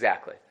sin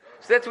exactly?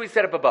 So that's what we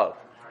set up above.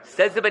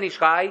 Says the Ben Ish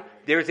Chai,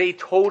 there's a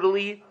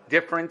totally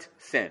different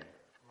sin.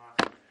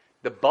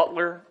 The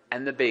butler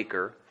and the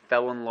baker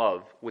fell in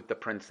love with the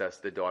princess,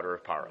 the daughter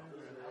of Paro.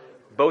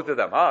 Both of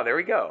them. Ah, there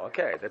we go.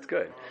 Okay, that's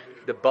good.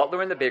 The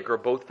butler and the baker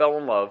both fell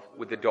in love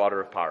with the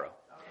daughter of Paro.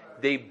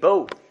 They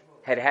both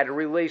had a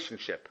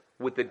relationship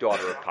with the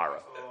daughter of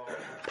Paro.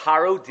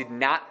 Paro did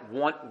not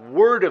want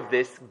word of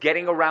this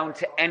getting around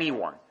to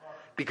anyone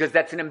because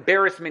that's an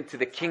embarrassment to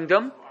the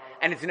kingdom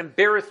and it's an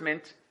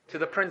embarrassment to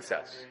the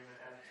princess.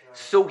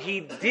 So he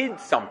did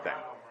something.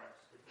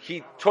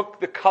 He took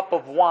the cup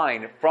of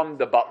wine from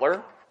the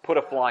butler, put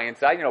a fly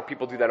inside. You know,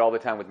 people do that all the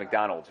time with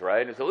McDonald's,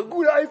 right? And so, look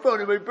what I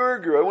found in my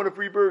burger. I want a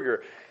free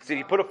burger. So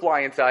he put a fly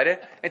inside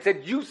it and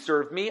said, you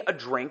served me a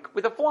drink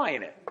with a fly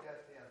in it.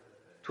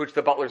 To which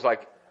the butler's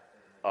like,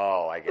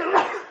 oh, I get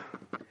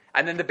it.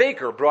 And then the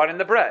baker brought in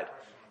the bread.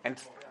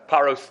 And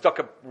Paro stuck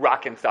a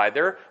rock inside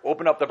there,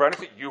 opened up the bread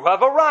and said, you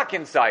have a rock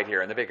inside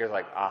here. And the baker's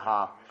like,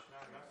 uh-huh.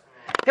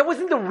 That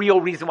wasn't the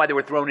real reason why they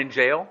were thrown in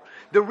jail.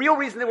 The real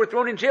reason they were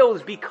thrown in jail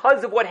is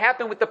because of what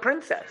happened with the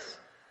princess.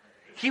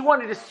 He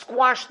wanted to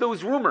squash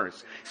those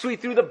rumors. So he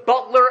threw the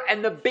butler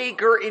and the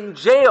baker in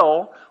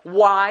jail.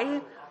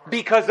 Why?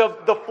 Because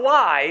of the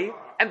fly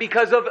and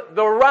because of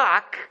the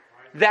rock.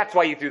 That's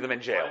why he threw them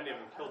in jail.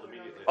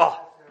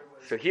 Oh,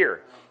 so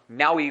here,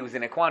 now he was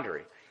in a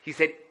quandary. He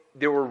said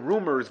there were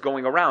rumors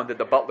going around that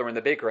the butler and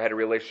the baker had a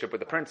relationship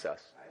with the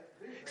princess.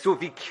 So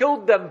if he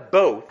killed them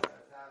both,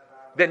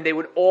 then they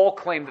would all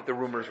claim that the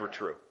rumors were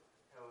true.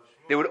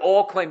 They would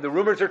all claim the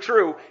rumors are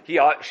true. She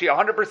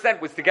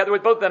 100% was together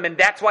with both of them, and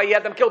that's why he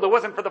had them killed. It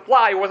wasn't for the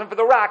fly. It wasn't for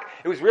the rock.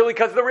 It was really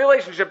because of the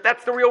relationship.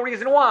 That's the real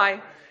reason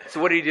why.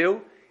 So what did he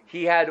do?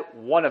 He had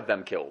one of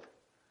them killed,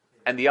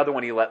 and the other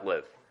one he let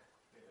live.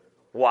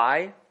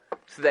 Why?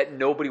 So that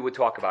nobody would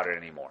talk about it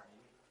anymore.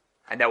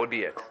 And that would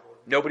be it.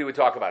 Nobody would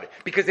talk about it.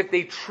 Because if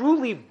they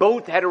truly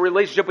both had a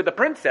relationship with the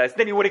princess,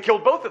 then he would have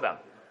killed both of them.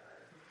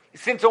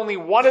 Since only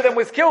one of them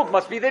was killed,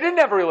 must be they didn't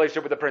have a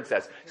relationship with the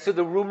princess. So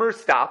the rumors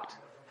stopped,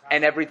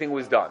 and everything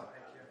was done.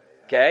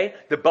 Okay?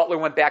 The butler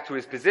went back to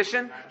his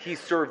position. He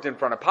served in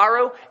front of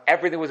Paro.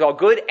 Everything was all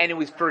good, and it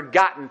was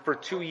forgotten for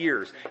 2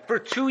 years. For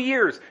 2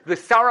 years, the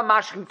Sarah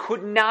Mashkin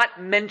could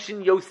not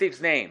mention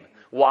Yosef's name.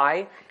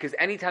 Why? Because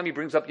anytime he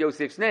brings up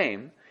Yosef's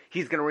name,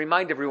 he's going to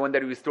remind everyone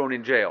that he was thrown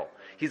in jail.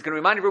 He's going to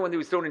remind everyone that he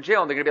was thrown in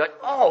jail, and they're going to be like,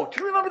 oh,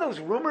 do you remember those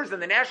rumors in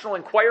the National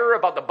Enquirer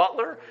about the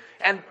butler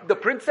and the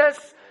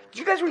princess? Do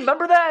you guys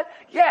remember that?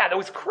 Yeah, that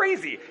was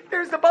crazy.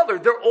 There's the butler.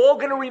 They're all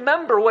going to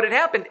remember what had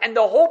happened. And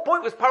the whole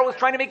point was Paro was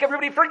trying to make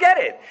everybody forget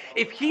it.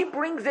 If he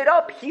brings it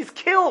up, he's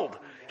killed.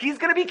 He's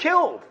going to be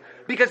killed.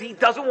 Because he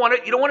doesn't want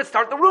to, you don't want to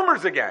start the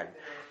rumors again.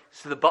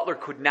 So the butler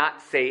could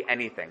not say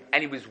anything.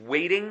 And he was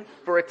waiting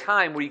for a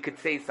time where he could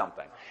say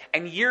something.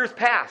 And years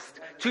passed.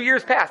 2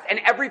 years passed. And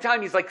every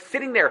time he's like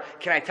sitting there,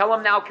 can I tell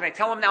him now? Can I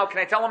tell him now? Can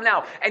I tell him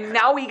now? And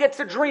now he gets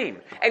a dream.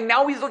 And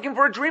now he's looking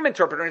for a dream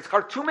interpreter. And his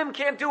Khartoumim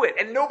can't do it.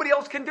 And nobody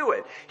else can do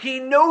it. He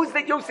knows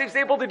that Yosef's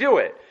able to do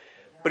it.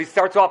 But he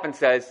starts off and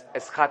says,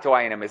 if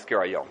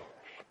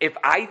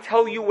I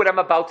tell you what I'm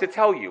about to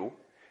tell you,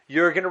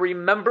 you're going to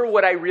remember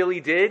what I really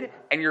did,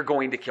 and you're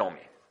going to kill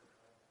me.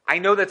 I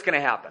know that's going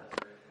to happen.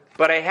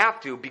 But I have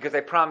to because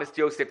I promised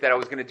Yosef that I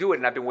was going to do it,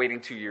 and I've been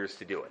waiting 2 years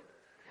to do it.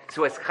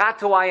 So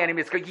Eschatoai and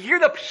Miskir, you hear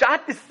the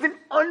pshat? This is an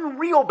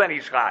unreal Ben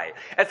Ish Chai.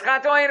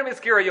 Eschatoai and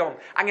Miskir Yom.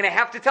 I'm going to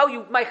have to tell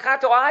you, my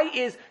Chatoai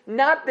is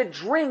not the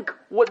drink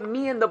what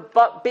me and the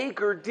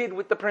baker did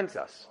with the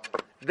princess.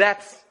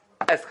 That's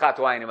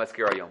Eschatoai and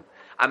Miskir Yom.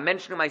 I'm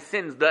mentioning my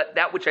sins,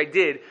 that which I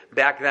did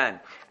back then.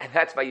 And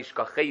that's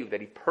Vayishkacheyu,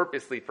 that he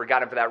purposely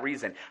forgot him for that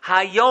reason.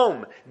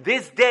 Hayom,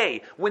 this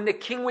day, when the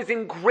king was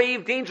in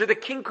grave danger, the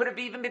king could have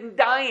even been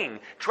dying,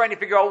 trying to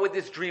figure out what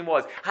this dream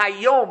was.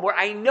 Hayom, where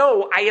I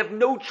know I have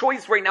no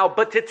choice right now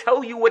but to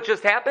tell you what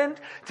just happened,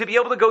 to be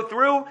able to go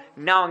through,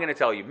 now I'm going to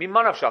tell you.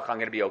 Mimanavshach, I'm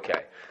going to be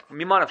okay.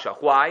 Mimanavshach,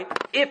 why?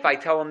 If I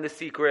tell him the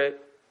secret,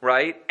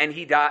 right, and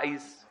he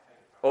dies,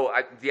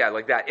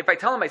 like that. If I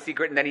tell him my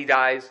secret and then he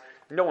dies,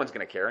 No one's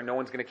going to care, and no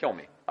one's going to kill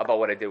me about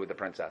what I did with the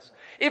princess.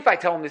 If I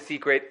tell him the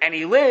secret and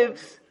he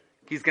lives,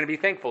 he's going to be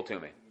thankful to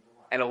me,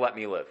 and he'll let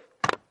me live.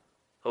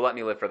 He'll let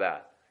me live for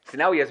that. So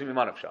now he has me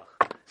manavshach.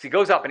 So he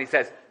goes up and he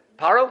says,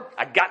 Paro,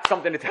 I got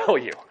something to tell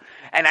you.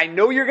 And I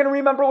know you're going to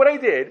remember what I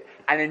did,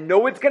 and I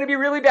know it's going to be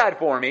really bad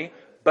for me,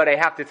 but I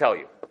have to tell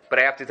you.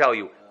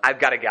 I've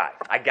got a guy.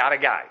 I got a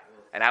guy.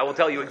 And I will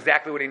tell you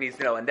exactly what he needs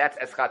to know. And that's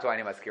Eschato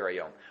Ani Maskira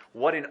Yom.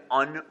 What an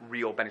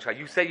unreal Ben Ishai.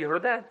 You say you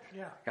heard that?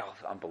 Yeah. Oh,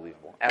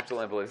 unbelievable.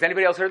 Absolutely unbelievable. Has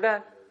anybody else heard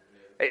that?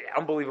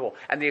 Unbelievable.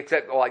 And the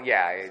except, oh, I've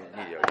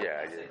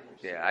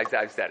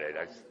said it.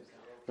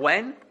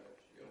 When? In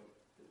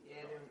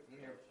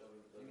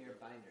your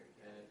binder.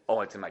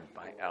 Oh, it's in my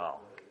binder. Oh,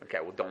 okay.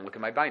 Well, don't look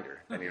at my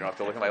binder. Then you don't have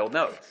to look at my old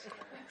notes.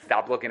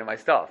 Stop looking at my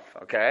stuff,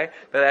 okay?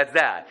 But that's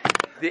that.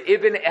 The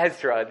Ibn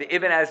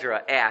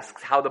Ezra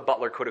asks how the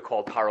butler could have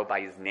called Paro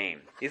by his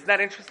name. Isn't that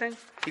interesting?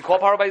 He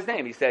called Paro by his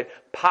name. He said,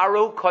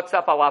 Paro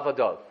kotzaf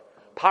alavadov.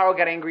 Paro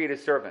got angry at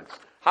his servants.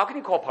 How can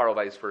you call Paro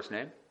by his first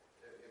name?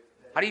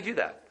 How do you do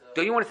that?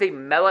 Don't you want to say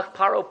Melech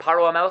Paro,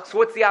 Paro HaMelech? So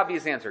what's the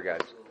obvious answer, guys?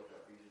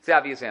 What's the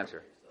obvious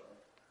answer?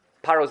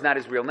 Paro is not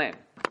his real name.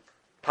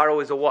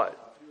 Paro is a what?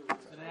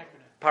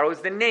 Paro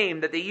is the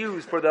name that they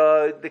use for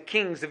the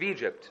kings of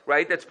Egypt,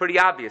 right? That's pretty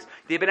obvious.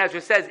 The Ibn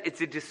Ezra says it's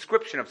a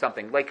description of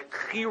something, like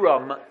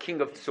Hiram,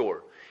 king of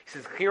Tsor. He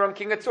says, Hiram,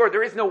 king of Tsor.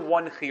 There is no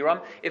one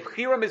Hiram. If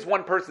Hiram is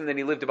one person, then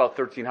he lived about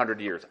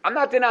 1,300 years. I'm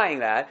not denying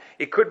that.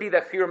 It could be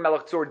that Hiram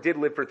Melech Tsor did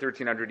live for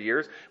 1,300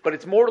 years, but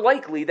it's more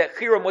likely that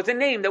Hiram was a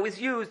name that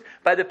was used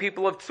by the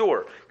people of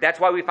Tsor. That's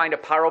why we find a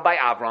Paro by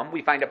Avram,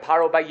 we find a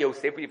Paro by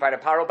Yosef, we find a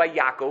Paro by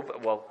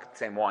Yaakov, well,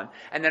 same one,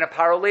 and then a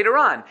Paro later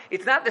on.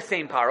 It's not the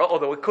same Paro,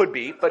 although it could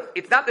be, but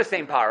it's not the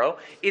same Paro.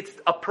 It's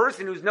a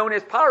person who's known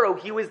as Paro.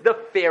 He was the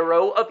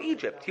Pharaoh of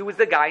Egypt. He was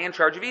the guy in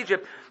charge of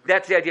Egypt.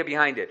 That's the idea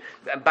behind it.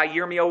 By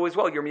Yirmiyahu as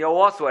well. Yirmiyahu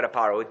also had a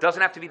Paro. It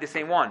doesn't have to be the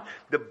same one.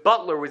 The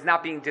butler was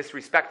not being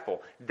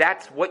disrespectful.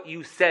 That's what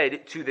you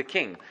said to the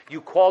king.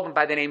 You called him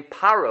by the name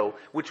Paro,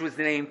 which was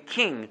the name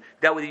king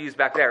that was used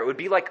back there. It would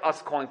be like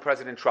us calling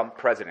President Trump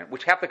president,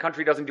 which half the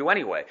country doesn't do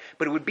anyway.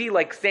 But it would be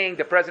like saying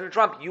to President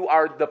Trump, you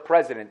are the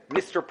president,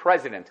 Mr.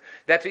 President.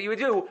 That's what you would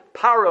do.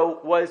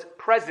 Paro was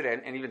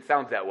president, and even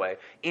sounds that way,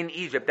 in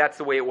Egypt. That's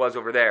the way it was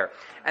over there.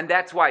 And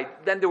that's why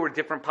then there were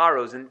different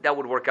Paros, and that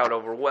would work out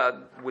over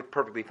well with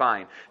perfectly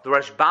fine. The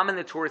Rashbam and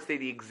the Torah say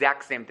the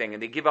exact same thing,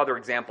 and they give other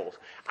examples.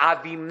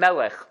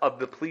 Avimelech of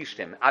the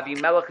Plishtim.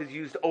 Avimelech is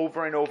used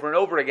over and over and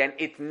over again.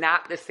 It's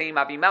not the same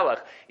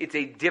Avimelech. It's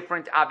a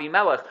different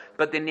Avimelech,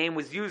 but the name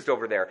was used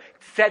over there.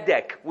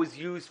 Tzedek was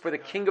used for the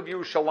king of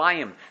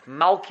Yerushalayim.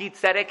 Malki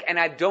Tzedek and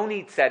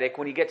Adoni Tzedek,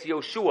 when you get to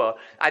Yoshua,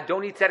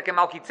 Adoni Tzedek and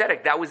Malki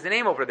Tzedek, that was the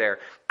name over there.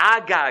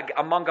 Agag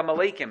among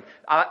Amalekim.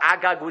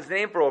 Agag was the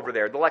name for over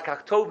there. The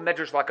Lakachtov,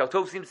 Medrash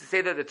Lakachtov seems to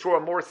say that the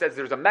Torah more says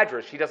there's a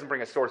Medrash. He doesn't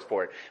bring a source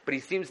for it. But he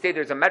seems to say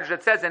there's a Medrash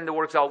that says, and it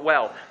works out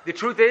well. The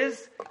truth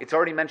is, it's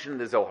already mentioned in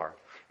the Zohar.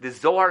 The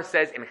Zohar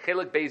says in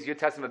Chelik Beis, Yud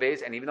Tesima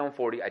Beis, and even though I'm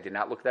 40, I did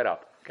not look that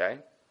up, okay?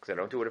 Because I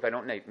don't do it if I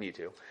don't need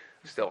to.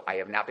 Still, I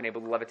have not been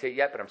able to levitate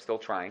yet, but I'm still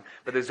trying.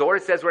 But the Zohar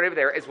says right over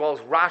there, as well as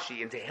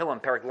Rashi in Tehillim,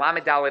 Perek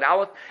Lamed Daled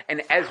Aleph,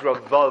 and Ezra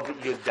Vav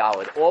Yud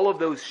Daled. All of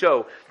those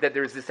show that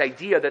there's this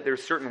idea that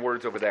there's certain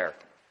words over there.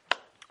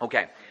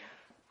 Okay.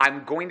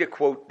 I'm going to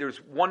quote, there's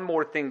one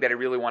more thing that I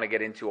really want to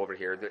get into over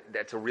here.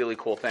 That's a really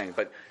cool thing,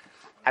 but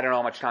I don't know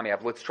how much time I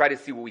have. Let's try to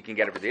see what we can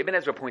get over there. Ibn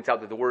Ezra points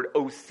out that the word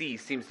OC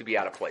seems to be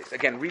out of place.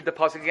 Again, read the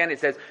pasuk again. It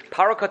says,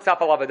 Paro katzaf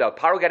alavadav.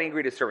 Paro got angry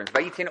at his servants.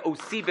 Vayitin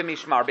OC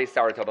b'mishmar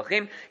be'sara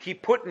tabachim. He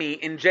put me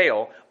in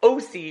jail.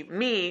 OC,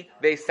 me,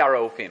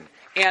 be'sara ofim.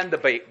 And the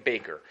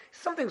baker.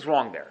 Something's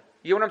wrong there.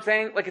 You know what I'm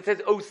saying? Like it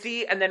says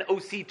OC and then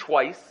OC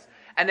twice.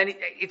 And then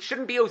it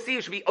shouldn't be OC,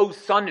 it should be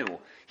Osanu.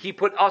 He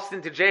put us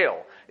into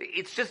jail.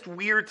 It's just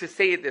weird to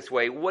say it this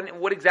way.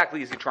 What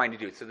exactly is he trying to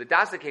do? So the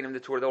Dasakanim, the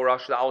Torah, the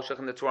Orash, the Al-Shach,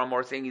 and the Torah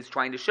are saying he's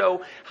trying to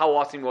show how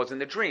awesome he was in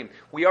the dream.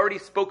 We already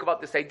spoke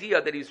about this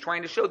idea that he's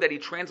trying to show that he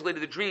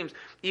translated the dreams,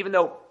 even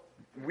though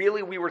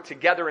really we were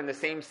together in the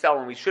same cell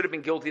and we should have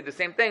been guilty of the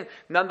same thing.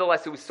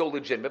 Nonetheless, it was so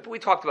legitimate. But we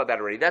talked about that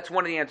already. That's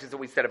one of the answers that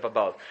we set up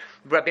above.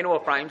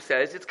 Rabbeinu Ephraim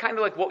says, it's kind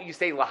of like what you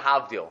say,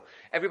 lahavdil.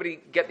 Everybody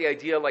get the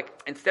idea, like,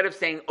 instead of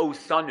saying,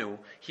 Osanu,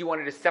 he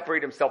wanted to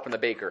separate himself from the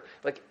baker.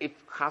 Like, if,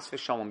 chas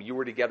v'shalom, you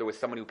were together with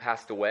someone who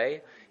passed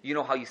away, you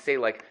know how you say,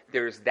 like,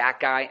 there's that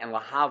guy, and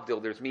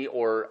lahavdil, there's me,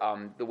 or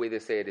the way they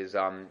say it is,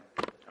 I'm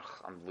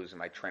losing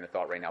my train of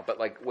thought right now, but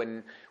like,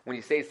 when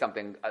you say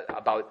something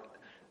about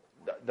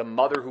the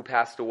mother who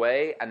passed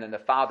away, and then the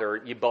father,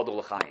 Yibadul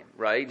L'chaim,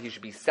 right? He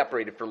should be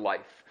separated for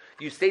life.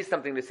 You say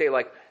something to say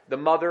like, the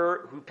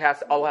mother who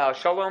passed Allah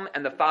Shalom,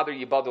 and the father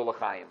Yibadul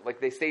L'chaim. Like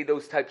they say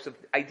those types of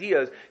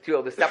ideas to be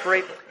able to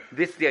separate.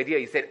 This is the idea.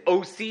 He said,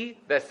 Osi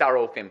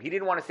v'sarofim. He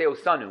didn't want to say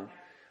Osanu,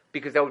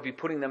 because that would be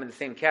putting them in the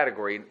same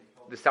category.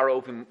 The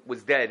Sarofim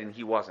was dead and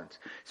he wasn't.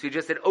 So he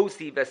just said,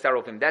 Osi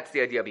v'sarofim. That's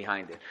the idea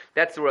behind it.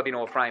 That's the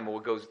Rabbeinu Ephraim,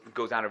 what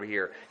goes on over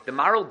here. The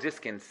Maral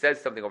Diskin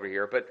says something over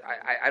here, but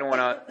I don't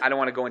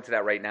want to go into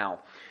that right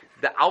now.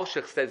 The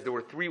Alshich says there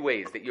were three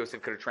ways that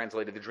Yosef could have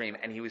translated the dream,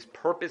 and he was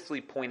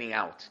purposely pointing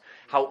out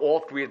how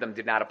all three of them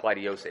did not apply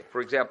to Yosef.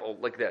 For example,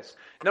 like this.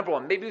 Number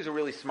one, maybe he was a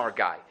really smart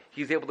guy.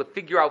 He's able to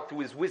figure out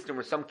through his wisdom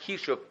or some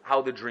kishuf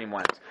how the dream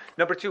went.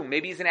 Number two,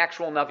 maybe he's an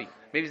actual Navi.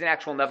 Maybe he's an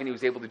actual Navi and he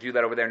was able to do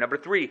that over there. Number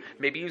three,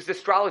 maybe he used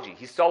astrology.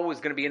 He saw what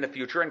was going to be in the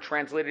future and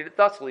translated it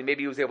thusly.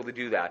 Maybe he was able to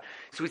do that.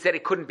 So he said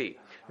it couldn't be.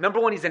 Number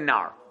one, he's a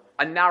Nar.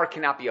 A Nar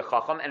cannot be a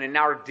Chacham, and a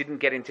Nar didn't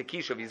get into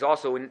Kishuv. He's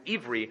also an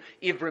Ivri.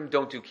 Ivrim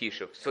don't do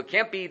Kishuv. So it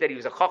can't be that he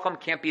was a Chacham,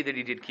 can't be that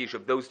he did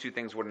Kishuv. Those two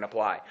things wouldn't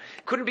apply.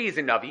 Couldn't be he's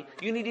a Navi.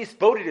 You need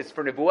Hisbodidus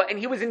for Nebuah, and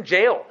he was in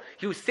jail.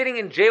 He was sitting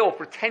in jail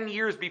for 10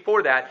 years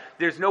before that.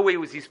 There's no way he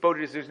was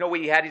Hisbodidus. There's no way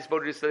he had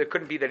Hisbodidus, so it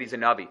couldn't be that he's a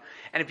Navi.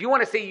 And if you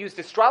want to say he used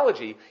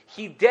astrology,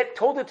 he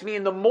told it to me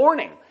in the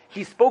morning.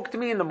 He spoke to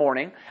me in the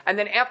morning, and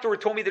then afterward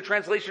told me the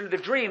translation of the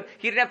dream.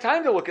 He didn't have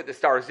time to look at the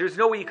stars. There's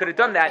no way he could have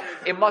done that.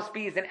 It must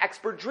be he's an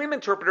expert dream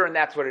interpreter, and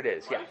that's what it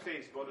is. Why do you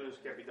say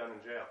Hisbodidus can't be done in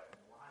jail?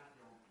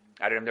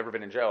 I've never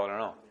been in jail. I don't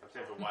know. I'm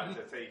saying, but why does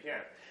that say you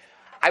can't?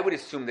 I would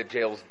assume that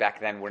jails back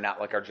then were not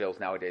like our jails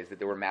nowadays, that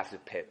there were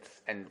massive pits,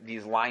 and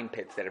these lime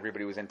pits that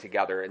everybody was in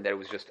together, and that it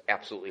was just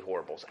absolutely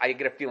horrible. So I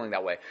get a feeling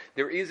that way.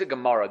 There is a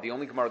Gemara, the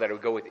only Gemara that I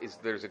would go with is,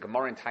 there's a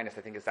Gemara in Tainus,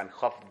 I think it's on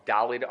Chaf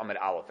Dalid Amid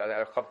Aleph.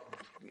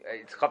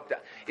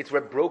 It's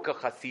Reb Broka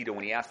Chasida,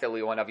 when he asked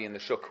Eliyahu Hanavi in the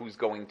Shuk who's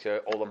going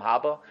to Olam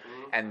Haba,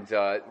 and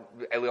Eliyahu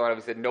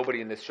Hanavi said, nobody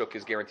in this Shuk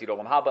is guaranteed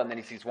Olam Haba, and then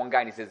he sees one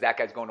guy, and he says, that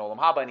guy's going to Olam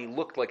Haba, and he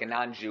looked like a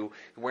non-Jew,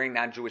 wearing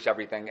non-Jewish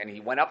everything, and he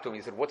went up to him,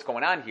 he said, what's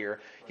going on here?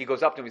 He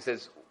goes up to him, he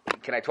says,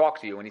 can I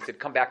talk to you? And he said,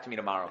 come back to me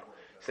tomorrow.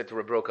 He said to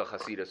Reb Broka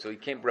Chasida. So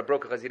Reb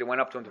Broka Chasida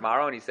went up to him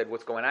tomorrow, and he said,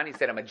 what's going on? He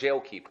said, I'm a jail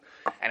keep,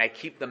 and I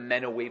keep the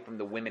men away from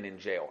the women in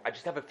jail. I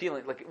just have a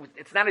feeling, like,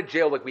 it's not a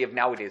jail like we have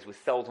nowadays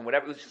with cells and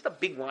whatever. It was just a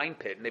big lime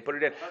pit, and they put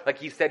it in. Like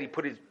he said, he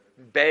put his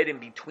bed in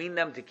between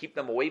them to keep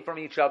them away from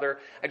each other.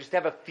 I just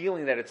have a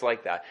feeling that it's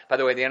like that. By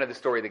the way, at the end of the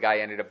story, the guy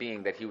ended up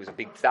being that he was a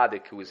big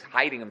tzaddik who was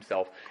hiding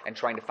himself and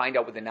trying to find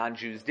out what the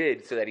non-Jews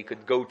did so that he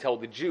could go tell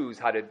the Jews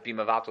how to be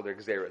mavatal their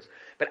gzeras.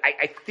 But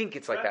I think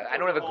it's like that. I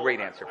don't have a great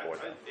answer for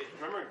it.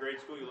 Remember in grade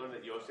school you learned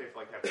that Yosef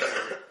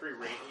had free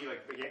reign? He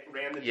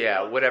ran the jail.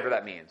 Yeah, whatever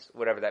that means.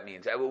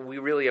 We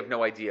really have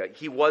no idea.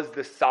 He was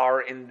the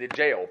star in the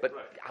jail, but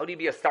how do you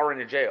be a star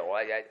in a jail?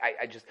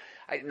 I just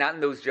not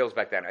in those jails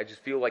back then. I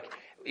just feel like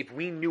if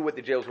we knew what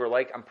the jails were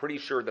like, I'm pretty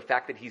sure the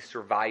fact that he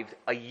survived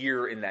a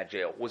year in that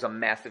jail was a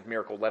massive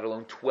miracle, let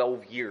alone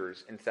 12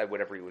 years inside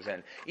whatever he was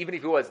in. Even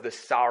if he was the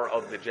star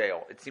of the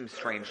jail, it seems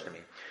strange to me.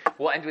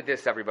 We'll end with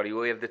this, everybody.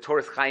 We have the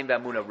Torah's Chaim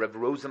V'Amunah, Reb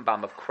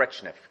Rosenbaum of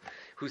Kretschnev,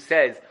 who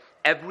says,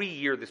 every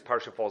year this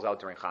parsha falls out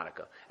during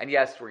Hanukkah. And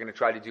yes, we're going to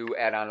try to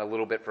add on a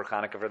little bit for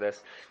Hanukkah for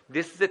this.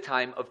 This is a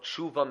time of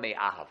tshuva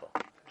me'ahava.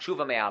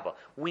 Tshuva me'ahava.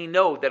 We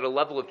know that a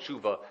level of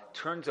tshuva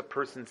turns a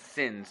person's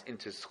sins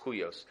into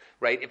zchuyos,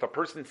 right? If a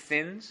person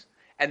sins,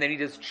 and then he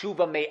does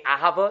tshuva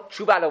me'ahava,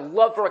 tshuva out of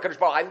love for HaKadosh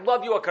Baruch Hu, I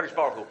love you, HaKadosh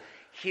Baruch Hu,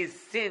 his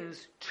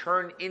sins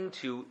turn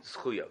into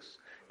zchuyos.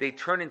 They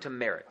turn into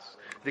merits.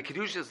 The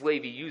Kedushas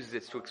Levi uses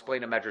this to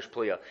explain a Medrash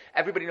Pliyah.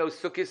 Everybody knows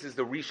Sukkot is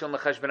the Rishon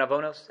L'Cheshbon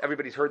Avonos.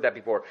 Everybody's heard that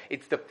before.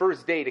 It's the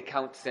first day to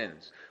count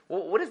sins.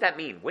 Well, what does that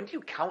mean? When do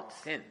you count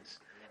sins?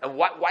 And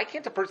why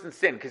can't a person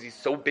sin? Because he's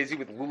so busy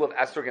with Lulav,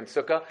 Esrog, and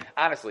Sukkah?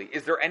 Honestly,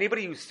 is there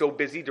anybody who's so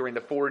busy during the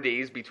 4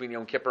 days between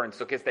Yom Kippur and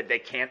Sukkot that they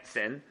can't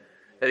sin?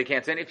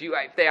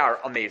 If they are,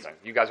 amazing.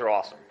 You guys are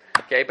awesome.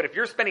 Okay, but if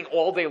you're spending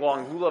all day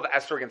long Lulav,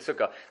 Esrog, and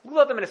Sukkah,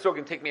 Lulav and Esrog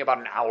can take me about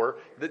an hour.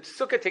 The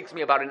Sukkah takes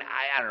me about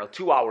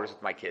 2 hours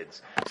with my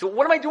kids. So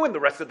what am I doing the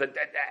rest of the?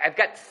 I've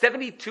got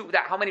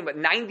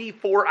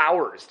 94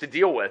 hours to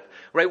deal with,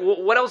 right?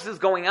 Well, what else is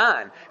going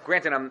on?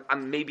 Granted,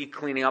 I'm maybe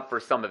cleaning up for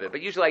some of it,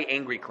 but usually I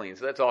angry clean,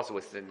 so that's also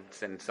a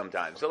sin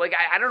sometimes. So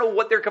I don't know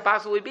what there could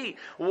possibly be.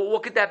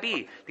 What could that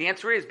be? The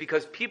answer is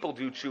because people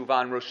do tshuva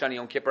on Rosh Hashanah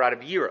Yom Kippur out of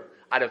yira,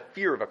 out of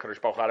fear of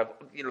HaKadosh Baruch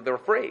Hu, they're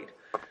afraid.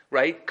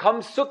 Right?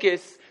 Come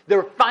Sukkot,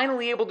 they're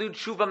finally able to do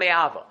tshuva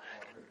me'ava.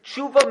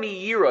 Tshuva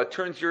me'ira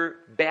turns your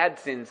bad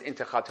sins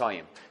into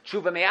chatayim.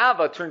 Tshuva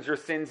me'ava turns your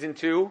sins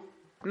into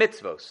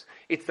mitzvos.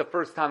 It's the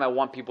first time I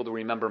want people to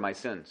remember my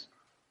sins.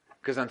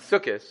 Because on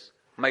Sukkot,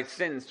 my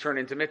sins turn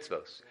into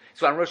mitzvos.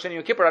 So on Rosh Hashanah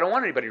Yom Kippur, I don't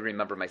want anybody to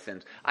remember my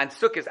sins. On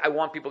Sukkot, I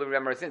want people to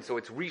remember my sins. So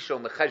it's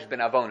Rishon L'Cheshbon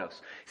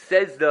Avonos.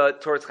 Says the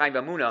Torah's Chaim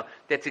V'Amunah,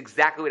 that's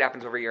exactly what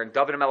happens over here. And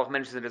David HaMelech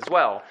mentions it as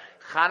well.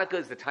 Hanukkah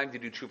is the time to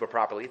do tshuva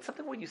properly. It's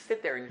something where you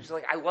sit there and you're just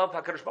like, I love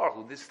HaKadosh Baruch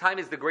Hu. This time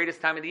is the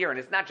greatest time of the year. And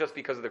it's not just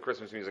because of the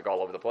Christmas music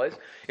all over the place.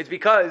 It's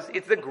because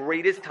it's the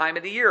greatest time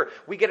of the year.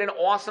 We get an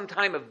awesome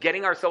time of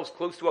getting ourselves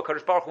close to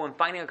HaKadosh Baruch Hu and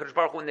finding HaKadosh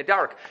Baruch Hu in the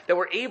dark, that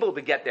we're able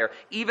to get there,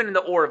 even in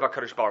the awe of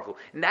HaKadosh Baruch Hu.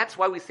 And that's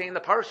why we say in the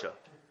Parsha,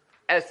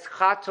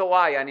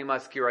 Eschatoai ani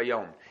maskir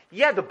hayom.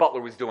 Yeah, the butler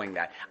was doing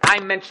that.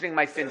 I'm mentioning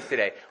my sins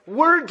today.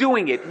 We're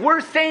doing it.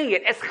 We're saying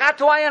it.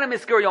 Eschatoai ani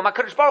maskir hayom.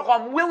 HaKadosh Baruch Hu,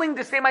 I'm willing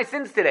to say my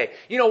sins today.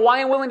 You know why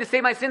I'm willing to say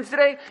my sins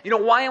today? You know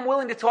why I'm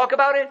willing to talk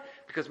about it?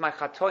 Because my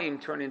chatoim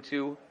turn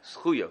into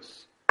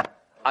schuyos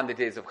on the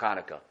days of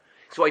Hanukkah.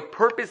 So I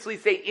purposely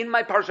say in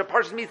my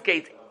Parshas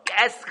Mizkei,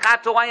 es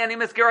chatoy ani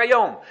mezger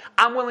hayom.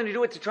 I'm willing to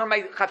do it to turn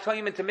my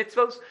chatoyim into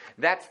mitzvos.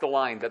 That's the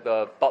line that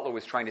the butler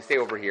was trying to say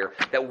over here,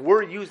 that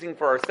we're using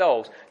for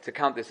ourselves to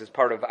count this as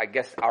part of, I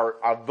guess, our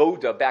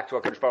avoda back to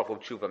HaKadosh Baruch Hu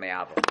tshuva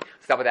me'ava.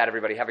 Stop with that,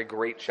 everybody. Have a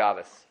great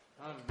Shabbos.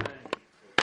 Amen.